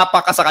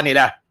 magpapaapa ka sa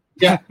kanila.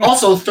 Yeah.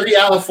 Also, 3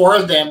 out of 4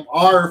 of them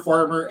are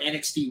former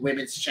NXT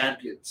Women's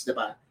Champions,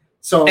 diba?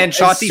 So and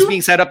Shotzi's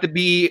being set up to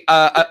be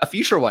a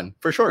future one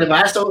for sure.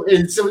 Diba? So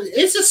it's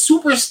a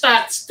super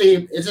stacked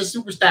team. It's a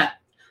super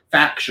stacked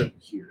faction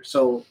here.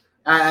 So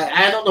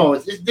I don't know.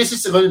 This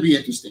is going to be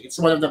interesting. It's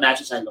one of the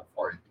matches I look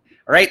forward to.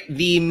 All right,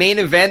 the main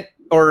event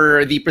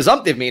or the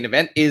presumptive main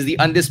event is the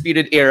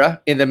Undisputed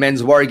Era in the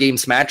men's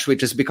WarGames match,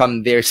 which has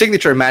become their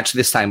signature match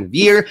this time of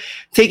year,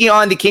 taking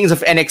on the Kings of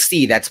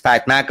NXT. That's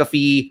Pat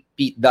McAfee,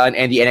 Pete Dunne,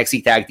 and the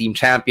NXT Tag Team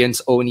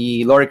Champions,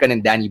 Oni Lorcan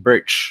and Danny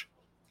Burch.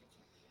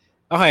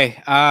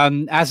 Okay,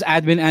 as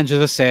Admin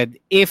Angela said,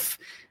 if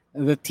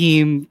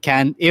Team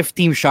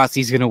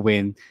Shotzi is going to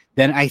win,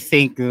 then I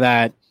think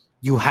that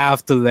you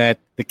have to let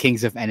the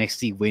Kings of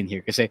NXT win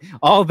here. Because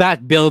all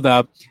that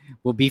build-up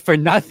will be for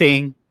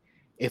nothing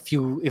if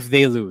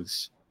they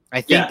lose.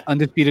 I think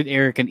Undisputed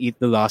Era can eat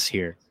the loss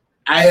here.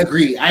 I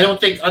agree. I don't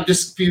think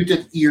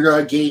Undisputed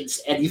Era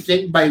gains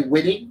anything by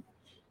winning.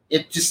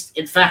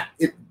 In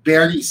fact, it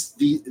buries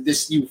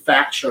this new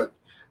faction,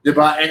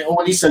 diba? And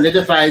only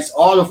solidifies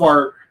all of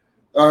our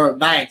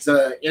minds,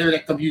 the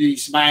internet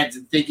community's minds,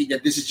 and thinking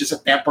that this is just a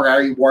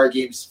temporary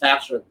WarGames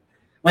faction.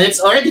 When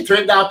it's already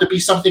turned out to be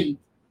something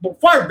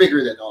far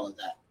bigger than all of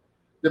that.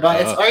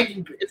 Diba?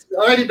 It's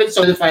already been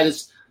solidified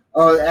as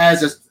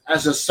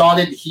a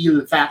solid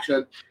heel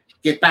faction.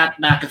 Kay Pat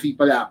McAfee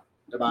pa lang,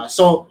 diba?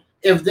 So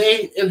if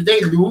they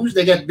lose,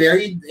 they get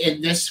buried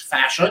in this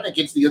fashion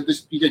against the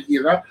Undisputed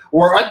Era,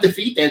 or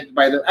undefeated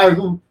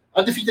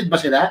undefeated ba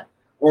sila?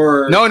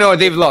 Or No,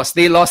 they've lost.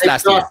 They lost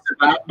last year.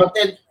 But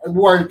then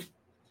were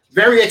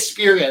very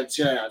experienced.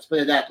 Yeah, let's put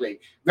it that way.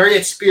 Very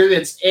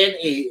experienced in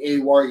a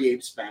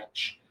WarGames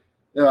match.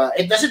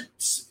 It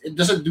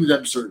doesn't do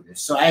them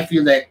service. So I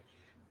feel like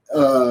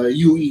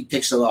UE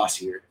takes a loss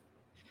here.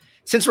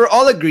 Since we're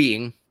all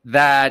agreeing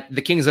that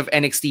the Kings of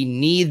NXT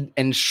need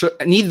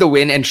the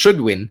win and should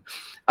win,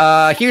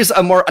 here's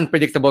a more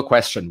unpredictable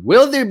question.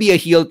 Will there be a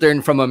heel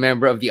turn from a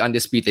member of the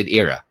Undisputed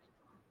Era?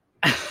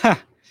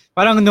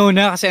 Parang no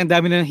na kasi ang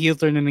dami na heel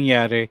turn na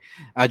nangyari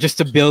just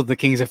to build the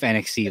Kings of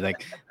NXT.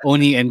 Like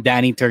Oni and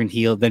Danny turned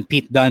heel, then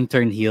Pete Dunne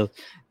turned heel.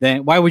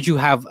 Then why would you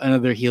have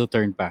another heel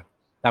turn pa?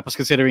 Tapos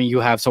considering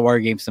you have sa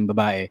WarGames ng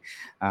babae,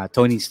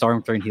 Tony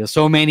Storm turned heel.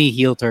 So many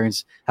heel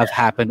turns have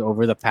happened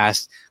over the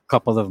past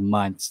couple of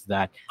months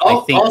that I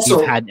think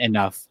we've had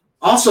enough.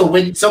 Also,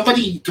 when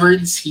somebody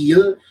turns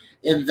heel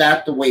in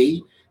that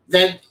way,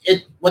 then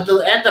what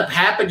will end up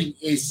happening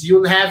is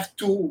you'll have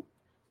two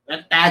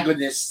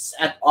antagonists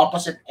at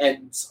opposite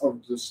ends of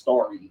the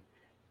story.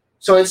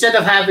 So instead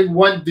of having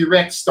one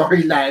direct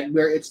storyline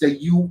where it's the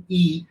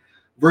UE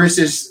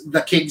versus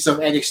the Kings of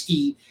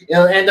NXT,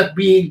 it'll end up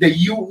being the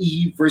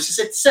UE versus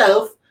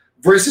itself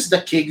versus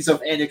the Kings of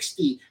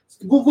NXT.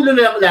 Gugulo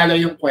lang lalo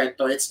yung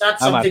kwento. It's not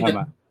something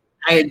that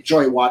I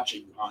enjoy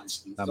watching,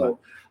 honestly. So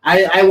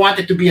I want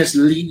it to be as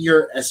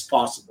linear as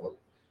possible.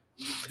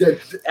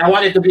 I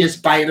want it to be as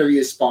binary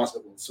as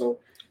possible. So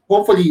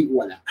hopefully,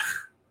 wala.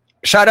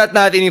 Shoutout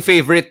natin yung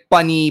favorite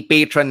punny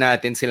patron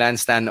natin, si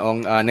Lance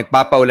Tanong.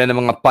 Nagpapaula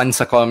ng mga puns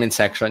sa comment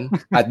section.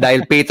 At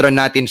dahil patron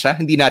natin siya,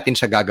 hindi natin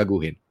siya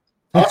gagaguhin.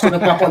 Also,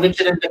 nagpapalit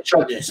siya ng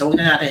lechon eh. So,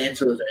 una natin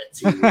insult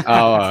it.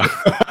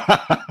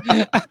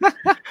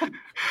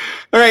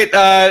 All right,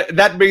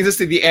 that brings us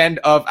to the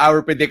end of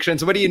our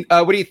predictions. What do you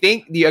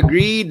think? Do you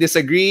agree?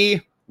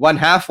 Disagree?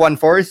 1/2,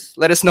 1/4?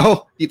 Let us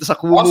know dito sa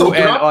Kumu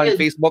and on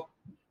Facebook.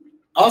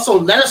 Also,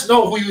 let us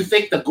know who you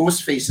think the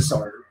ghost faces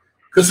are.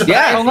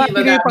 Yeah,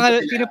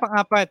 sino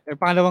pang-apat or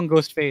pangalawang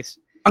ghost face?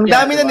 Ang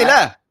dami na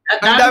nila.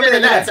 Ang dami na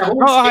nila. It's a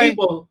whole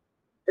stable.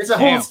 It's a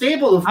whole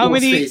stable of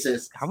ghost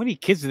faces. How many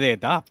kids do they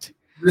adopt?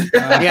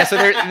 Yeah, so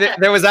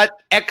there was that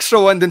extra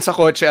one dun sa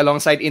kotse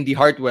alongside Indy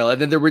Hartwell, and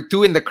then there were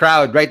two in the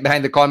crowd right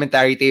behind the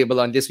commentary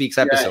table on this week's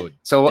episode.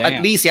 So at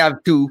least you have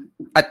two.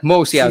 At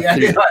most you have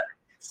three.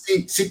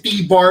 Si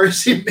T-Bar,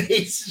 si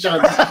Mace, siya.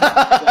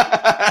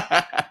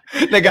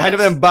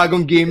 Naghahanap ng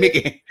bagong gimmick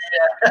eh.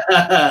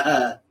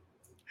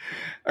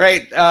 All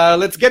right,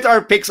 let's get to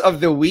our picks of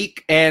the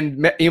week.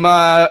 And yung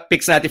mga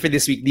picks natin for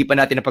this week, di pa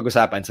natin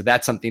napag-usapan. So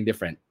that's something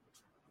different.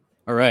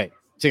 All right.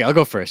 So I'll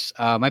go first.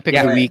 My pick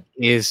of the week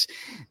is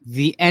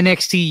the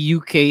NXT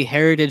UK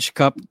Heritage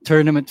Cup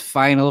Tournament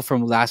Final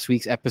from last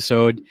week's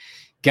episode.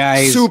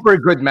 Guys. Super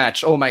good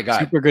match. Oh my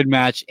God. Super good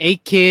match.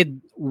 A-Kid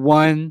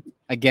won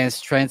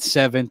against Trent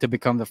Seven to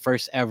become the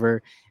first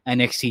ever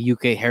NXT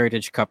UK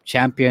Heritage Cup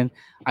champion.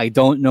 I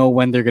don't know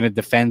when they're going to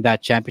defend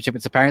that championship.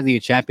 It's apparently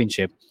a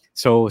championship.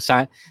 So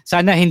sana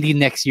hindi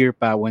next year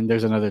pa when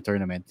there's another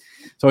tournament.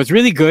 So it's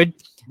really good.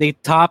 They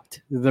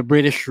topped the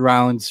British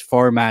rounds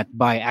format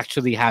by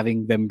actually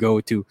having them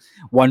go to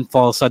one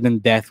fall sudden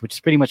death, which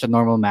is pretty much a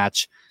normal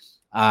match,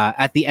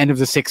 at the end of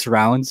the 6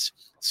 rounds.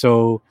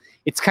 So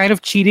it's kind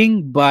of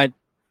cheating, but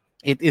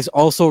it is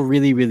also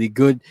really, really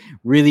good,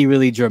 really,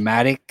 really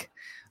dramatic.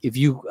 If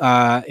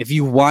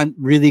you want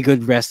really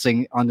good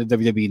wrestling on the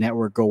WWE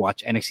Network, go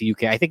watch NXT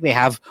UK. I think they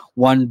have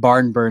one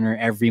barn burner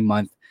every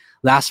month.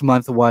 Last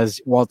month was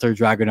Walter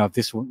Dragunov.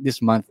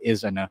 This month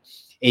is an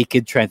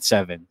A-Kid Trent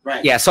Seven.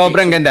 Right. Yeah,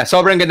 sobrang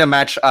ganda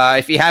match.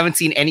 If you haven't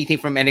seen anything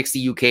from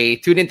NXT UK,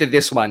 tune into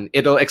this one.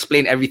 It'll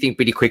explain everything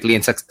pretty quickly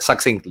and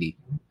succinctly.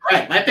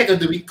 Right. My pick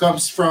of the week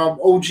comes from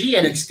OG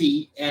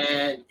NXT,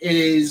 and it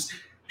is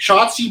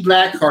Shotzi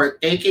Blackheart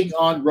taking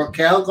on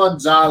Raquel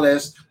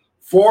Gonzalez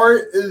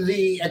for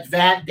the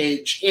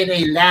advantage in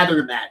a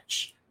ladder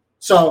match.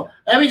 So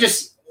let me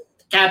just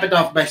cap it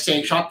off by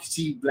saying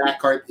Shotzi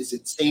Blackheart is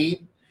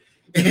insane.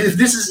 If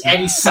this is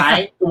any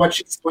sign to what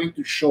she's going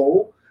to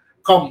show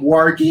come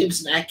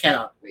WarGames, and I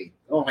cannot wait.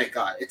 Oh my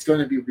God, it's going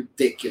to be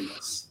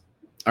ridiculous.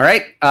 All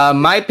right,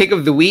 my pick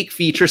of the week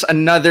features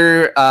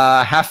another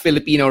half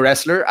Filipino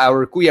wrestler.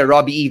 Our Kuya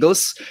Robbie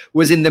Eagles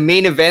was in the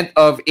main event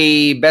of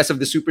a Best of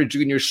the Super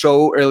Junior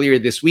show earlier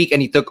this week,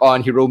 and he took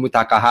on Hiromu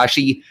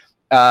Takahashi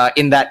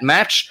in that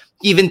match.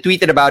 He even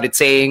tweeted about it,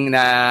 saying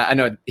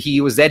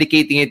he was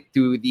dedicating it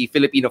to the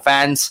Filipino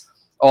fans,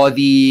 all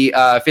the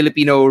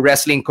Filipino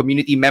wrestling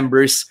community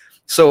members.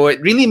 So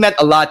it really meant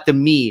a lot to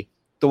me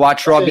to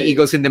watch Robbie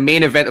Eagles in the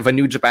main event of a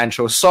New Japan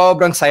show.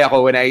 Sobrang saya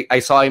ko when I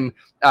saw him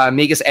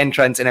make his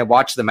entrance and I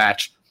watched the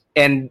match.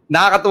 And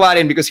nakakatuwa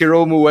rin because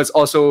Hiromu was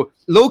also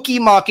low-key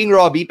mocking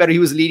Robbie, pero he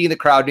was leading the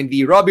crowd in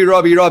the Robbie,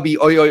 Robbie, Robbie,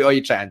 oi, oi, oi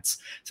chants.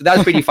 So that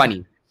was pretty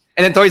funny.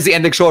 And then towards the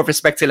end, nag-show of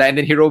respect sila, and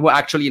then Hiromu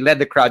actually led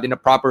the crowd in a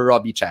proper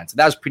Robbie chant. So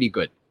that was pretty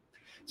good.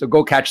 So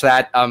go catch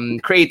that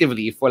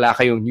creatively if wala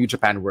kayong New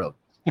Japan World.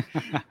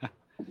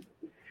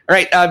 All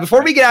right,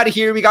 before we get out of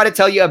here, we got to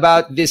tell you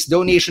about this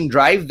donation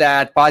drive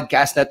that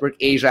Podcast Network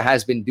Asia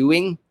has been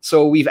doing.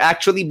 So we've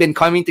actually been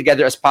coming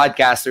together as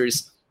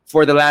podcasters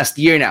for the last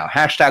year now.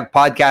 Hashtag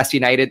Podcast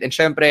United. And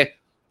syempre,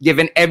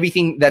 given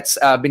everything that's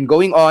been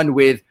going on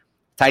with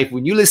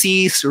Typhoon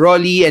Ulysses,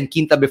 Rolly, and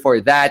Quinta before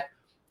that,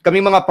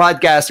 kami mga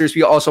podcasters,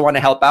 we also want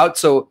to help out.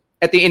 So,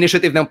 at the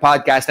initiative ng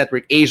Podcast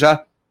Network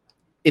Asia,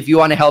 if you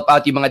want to help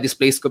out yung mga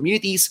displaced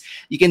communities,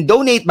 you can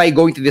donate by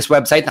going to this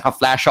website.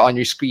 Naka-flash on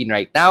your screen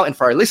right now. And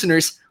for our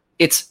listeners,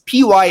 it's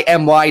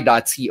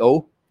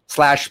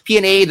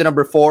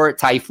pymy.co/PNA 4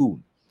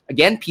 Typhoon.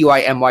 Again,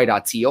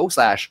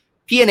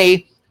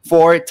 pymy.co/PNA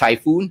 4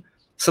 Typhoon.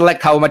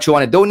 Select how much you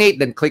want to donate,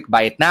 then click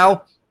Buy It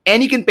Now.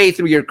 And you can pay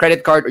through your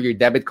credit card or your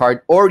debit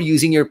card or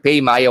using your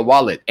PayMaya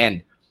wallet.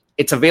 And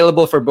it's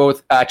available for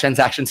both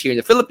transactions here in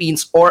the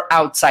Philippines or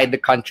outside the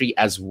country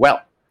as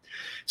well.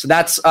 So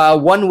that's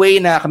one way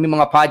na kami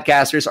mga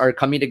podcasters are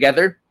coming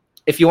together.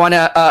 If you want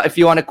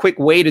a quick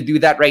way to do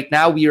that right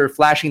now, we are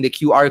flashing the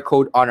QR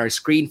code on our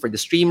screen for the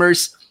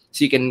streamers.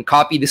 So you can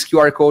copy this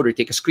QR code or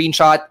take a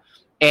screenshot.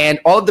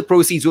 And all of the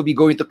proceeds will be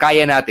going to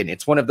Kaya Natin.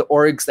 It's one of the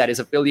orgs that is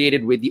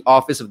affiliated with the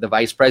Office of the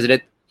Vice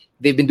President.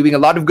 They've been doing a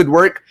lot of good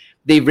work.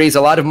 They've raised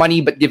a lot of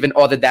money, but given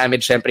all the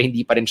damage, syempre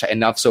hindi pa rin siya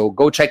enough. So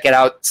go check it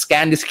out,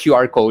 scan this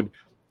QR code,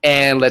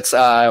 and let's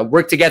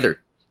work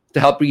together to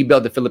help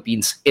rebuild the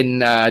Philippines in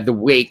the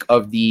wake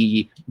of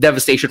the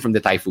devastation from the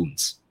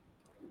typhoons.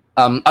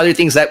 Other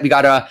things that we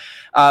gotta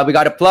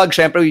plug,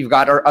 syempre, we've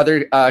got our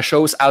other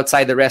shows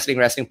outside the Wrestling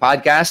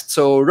podcast.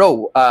 So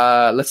Ro,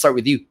 let's start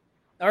with you.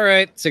 All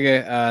right,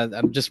 sige.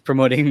 I'm just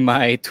promoting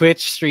my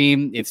Twitch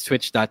stream. It's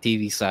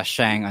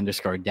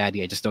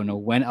twitch.tv/shang_daddy. I just don't know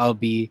when I'll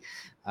be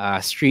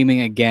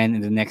streaming again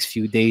in the next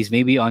few days,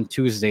 maybe on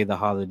Tuesday, the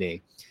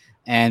holiday.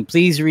 And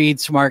please read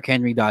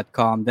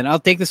smarkhenry.com. Then I'll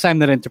take this time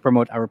to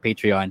promote our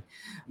Patreon.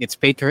 It's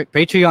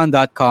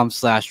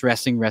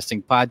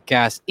patreon.com/wrestling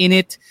podcast. In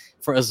it,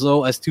 for as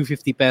low as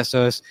 250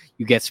 pesos,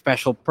 you get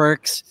special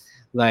perks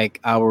like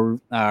our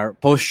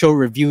post-show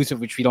reviews, of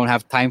which we don't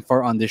have time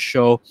for on this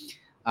show.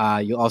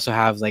 You'll also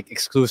have like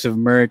exclusive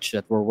merch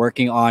that we're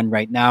working on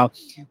right now.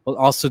 We'll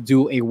also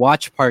do a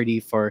watch party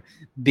for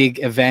big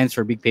events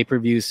or big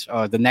pay-per-views.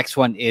 The next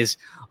one is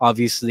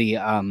obviously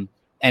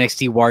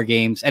NXT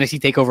WarGames, NXT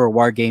TakeOver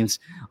WarGames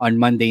on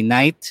Monday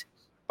night.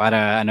 But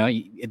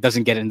it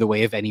doesn't get in the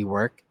way of any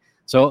work.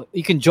 So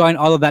you can join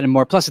all of that and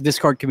more, plus a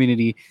Discord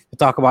community to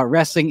talk about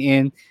wrestling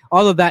in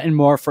all of that and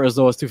more for as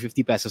low as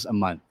 250 pesos a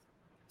month.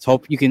 So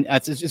hope you can.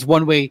 It's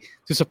one way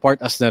to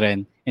support us na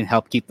rin and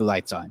help keep the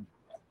lights on.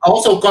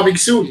 Also coming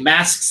soon,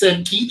 masks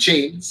and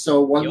keychains.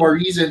 So one more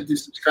reason to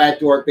subscribe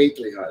to our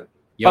Patreon.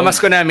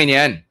 Pamasko namin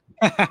yan.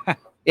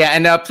 Yeah,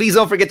 and please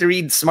don't forget to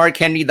read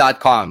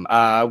smarkhenry.com.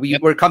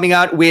 We're coming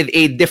out with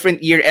a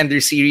different year-ender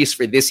series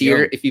for this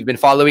year. If you've been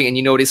following and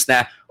you notice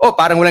na,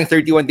 parang walang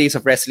 31 days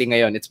of wrestling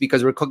ngayon. It's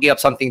because we're cooking up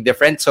something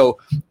different. So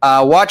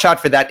watch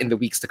out for that in the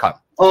weeks to come.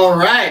 All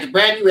right,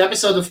 brand new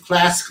episode of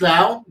Class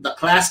Clown. The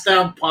Class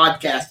Clown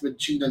podcast with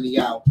Chino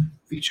Liao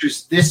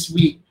features this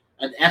week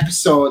an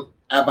episode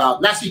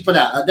about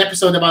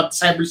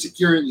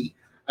cybersecurity.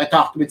 I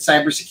talked with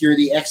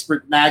cybersecurity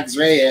expert Mags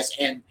Reyes,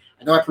 and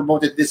I know I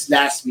promoted this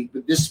last week,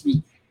 but this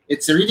week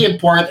it's really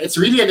important. It's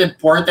really an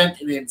important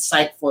and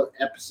insightful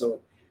episode.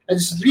 I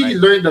just really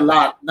learned a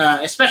lot,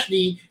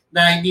 especially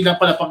na hindi lang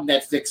pala pang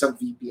Netflix ang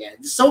VPN.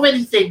 There's so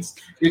many things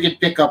you can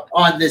pick up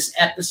on this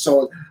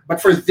episode.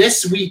 But for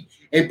this week,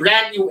 a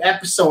brand new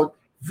episode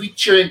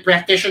featuring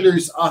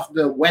practitioners of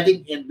the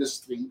wedding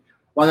industry,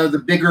 one of the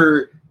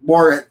bigger,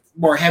 more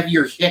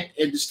heavier hit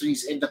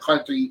industries in the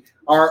country,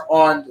 are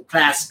on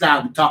Class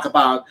Clown. We talk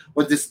about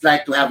what it's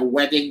like to have a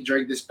wedding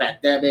during this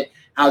pandemic,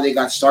 how they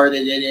got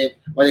started in it,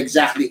 what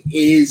exactly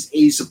is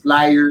a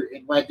supplier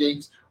in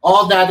weddings,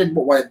 all that and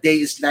more, what a day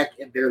is like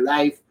in their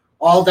life,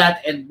 all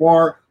that and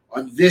more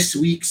on this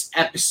week's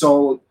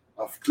episode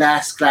of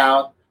Class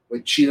Clown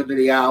with Chino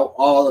Liao,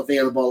 all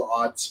available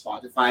on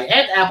Spotify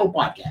and Apple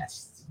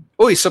Podcasts.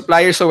 Uy,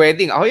 supplier sa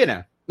wedding. Ako yun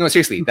ah. No,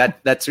 seriously,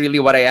 that's really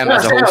what I am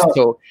as a host.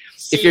 So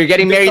if you're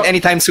getting married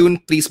anytime soon,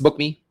 please book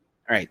me.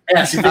 All right.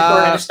 Yes, Victor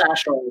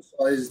Anastasio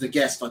is the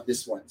guest on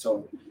this one.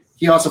 So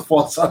he also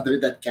falls under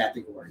that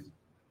category.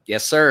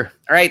 Yes, sir.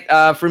 All right.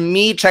 For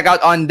me, check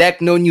out On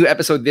Deck. No new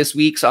episode this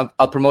week. So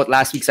I'll promote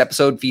last week's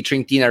episode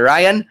featuring Tina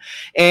Ryan.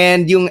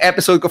 And yung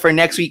episode ko for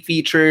next week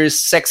features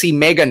Sexy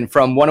Megan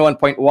from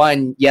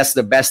 101.1. Yes,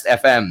 the best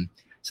FM.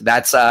 So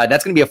that's going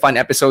to be a fun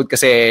episode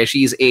because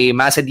she's a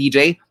Massa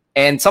DJ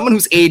and someone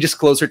whose age is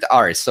closer to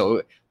ours.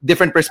 So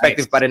different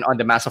perspective pa rin on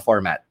the Massa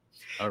format.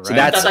 All right. So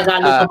that's...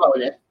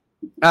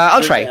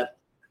 I'll try.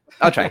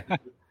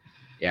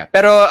 Yeah.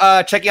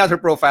 Pero checking out her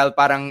profile,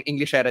 parang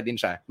Englishera din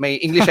siya. May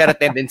Englishera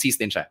tendencies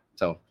din siya.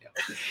 So, yeah.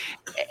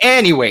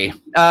 Anyway,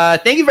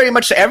 thank you very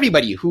much to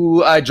everybody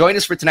who joined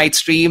us for tonight's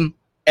stream.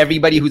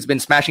 Everybody who's been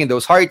smashing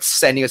those hearts,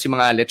 sending us yung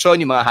mga lechon,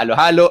 yung mga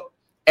halo-halo,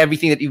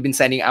 everything that you've been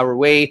sending our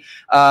way.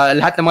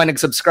 Lahat ng mga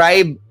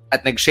nag-subscribe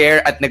at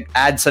nag-share at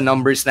nag-add sa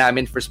numbers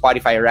namin for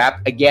Spotify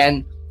Wrap.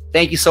 Again,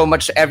 thank you so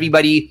much to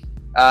everybody.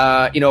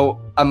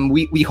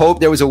 We hope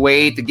there was a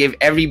way to give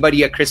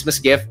everybody a Christmas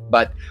gift,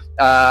 but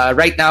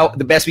right now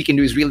the best we can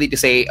do is really to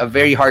say a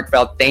very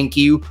heartfelt thank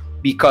you,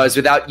 because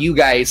without you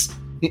guys,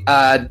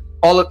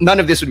 none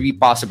of this would be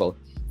possible.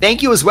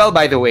 Thank you as well,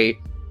 by the way,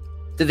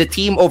 to the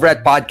team over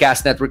at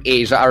Podcast Network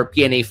Asia, our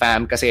PNA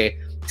fam, kasi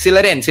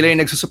sila rin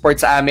nagsusupport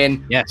sa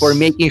amin for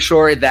making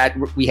sure that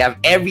we have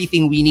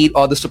everything we need,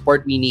 all the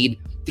support we need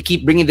to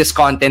keep bringing this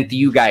content to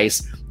you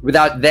guys.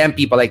 Without them,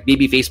 people like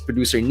Babyface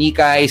producer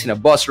Nikai,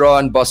 Boss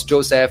Ron, Boss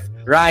Joseph,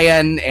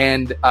 Ryan,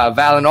 and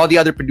Val, and all the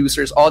other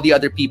producers, all the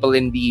other people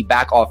in the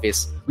back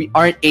office, we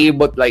aren't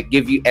able to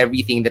give you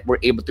everything that we're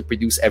able to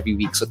produce every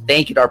week. So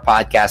thank you to our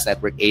Podcast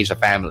Network Asia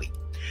family.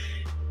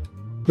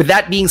 With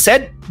that being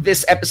said,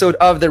 this episode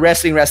of the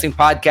Wrestling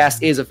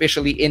Podcast is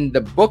officially in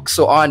the book.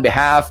 So on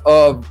behalf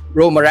of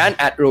Ro Moran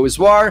at Ro is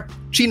War,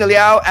 Chino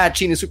Liao at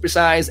Chino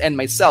Supersize, and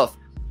myself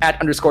at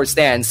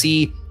 _Stan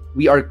C,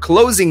 we are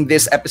closing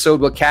this episode.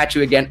 We'll catch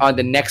you again on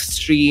the next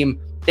stream.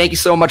 Thank you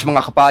so much,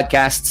 mga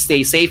kapodcasts.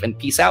 Stay safe and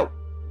peace out.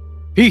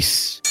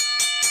 Peace.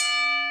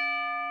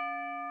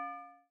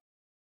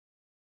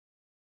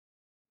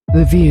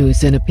 The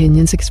views and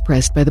opinions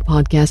expressed by the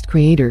podcast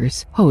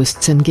creators,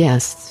 hosts, and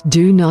guests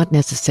do not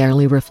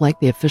necessarily reflect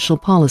the official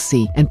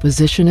policy and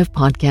position of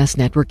Podcast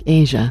Network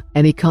Asia.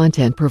 Any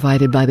content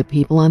provided by the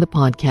people on the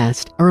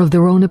podcast are of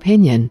their own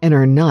opinion and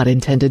are not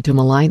intended to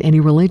malign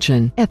any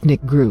religion,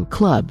 ethnic group,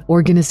 club,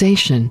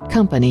 organization,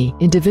 company,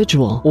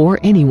 individual, or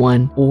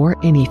anyone or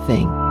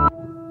anything.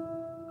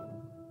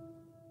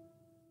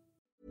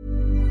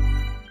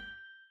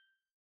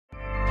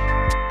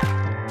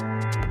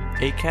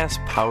 Acast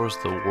powers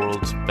the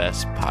world's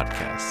best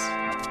podcasts.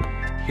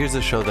 Here's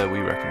a show that we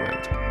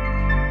recommend.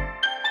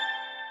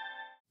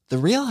 The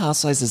Real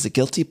Housewives is a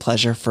guilty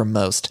pleasure for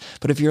most,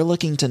 but if you're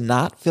looking to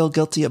not feel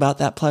guilty about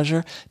that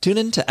pleasure, tune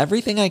in to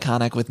Everything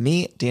Iconic with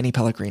me, Danny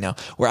Pellegrino,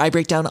 where I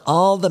break down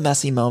all the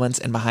messy moments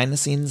and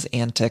behind-the-scenes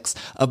antics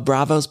of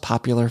Bravo's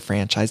popular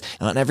franchise.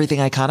 And on Everything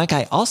Iconic,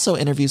 I also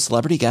interview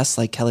celebrity guests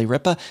like Kelly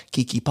Ripa,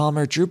 Keke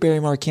Palmer, Drew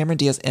Barrymore, Cameron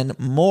Diaz, and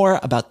more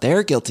about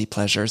their guilty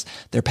pleasures,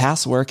 their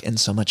past work, and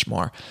so much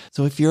more.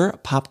 So if you're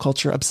pop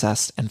culture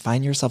obsessed and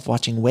find yourself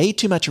watching way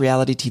too much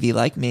reality TV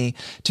like me,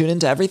 tune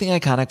into Everything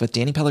Iconic with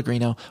Danny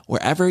Pellegrino,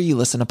 wherever you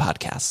listen to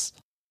podcasts.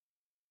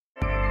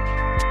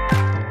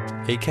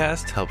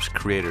 Acast helps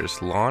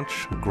creators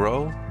launch,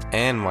 grow,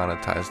 and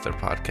monetize their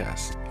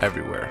podcasts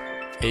everywhere.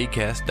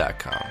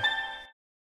 Acast.com.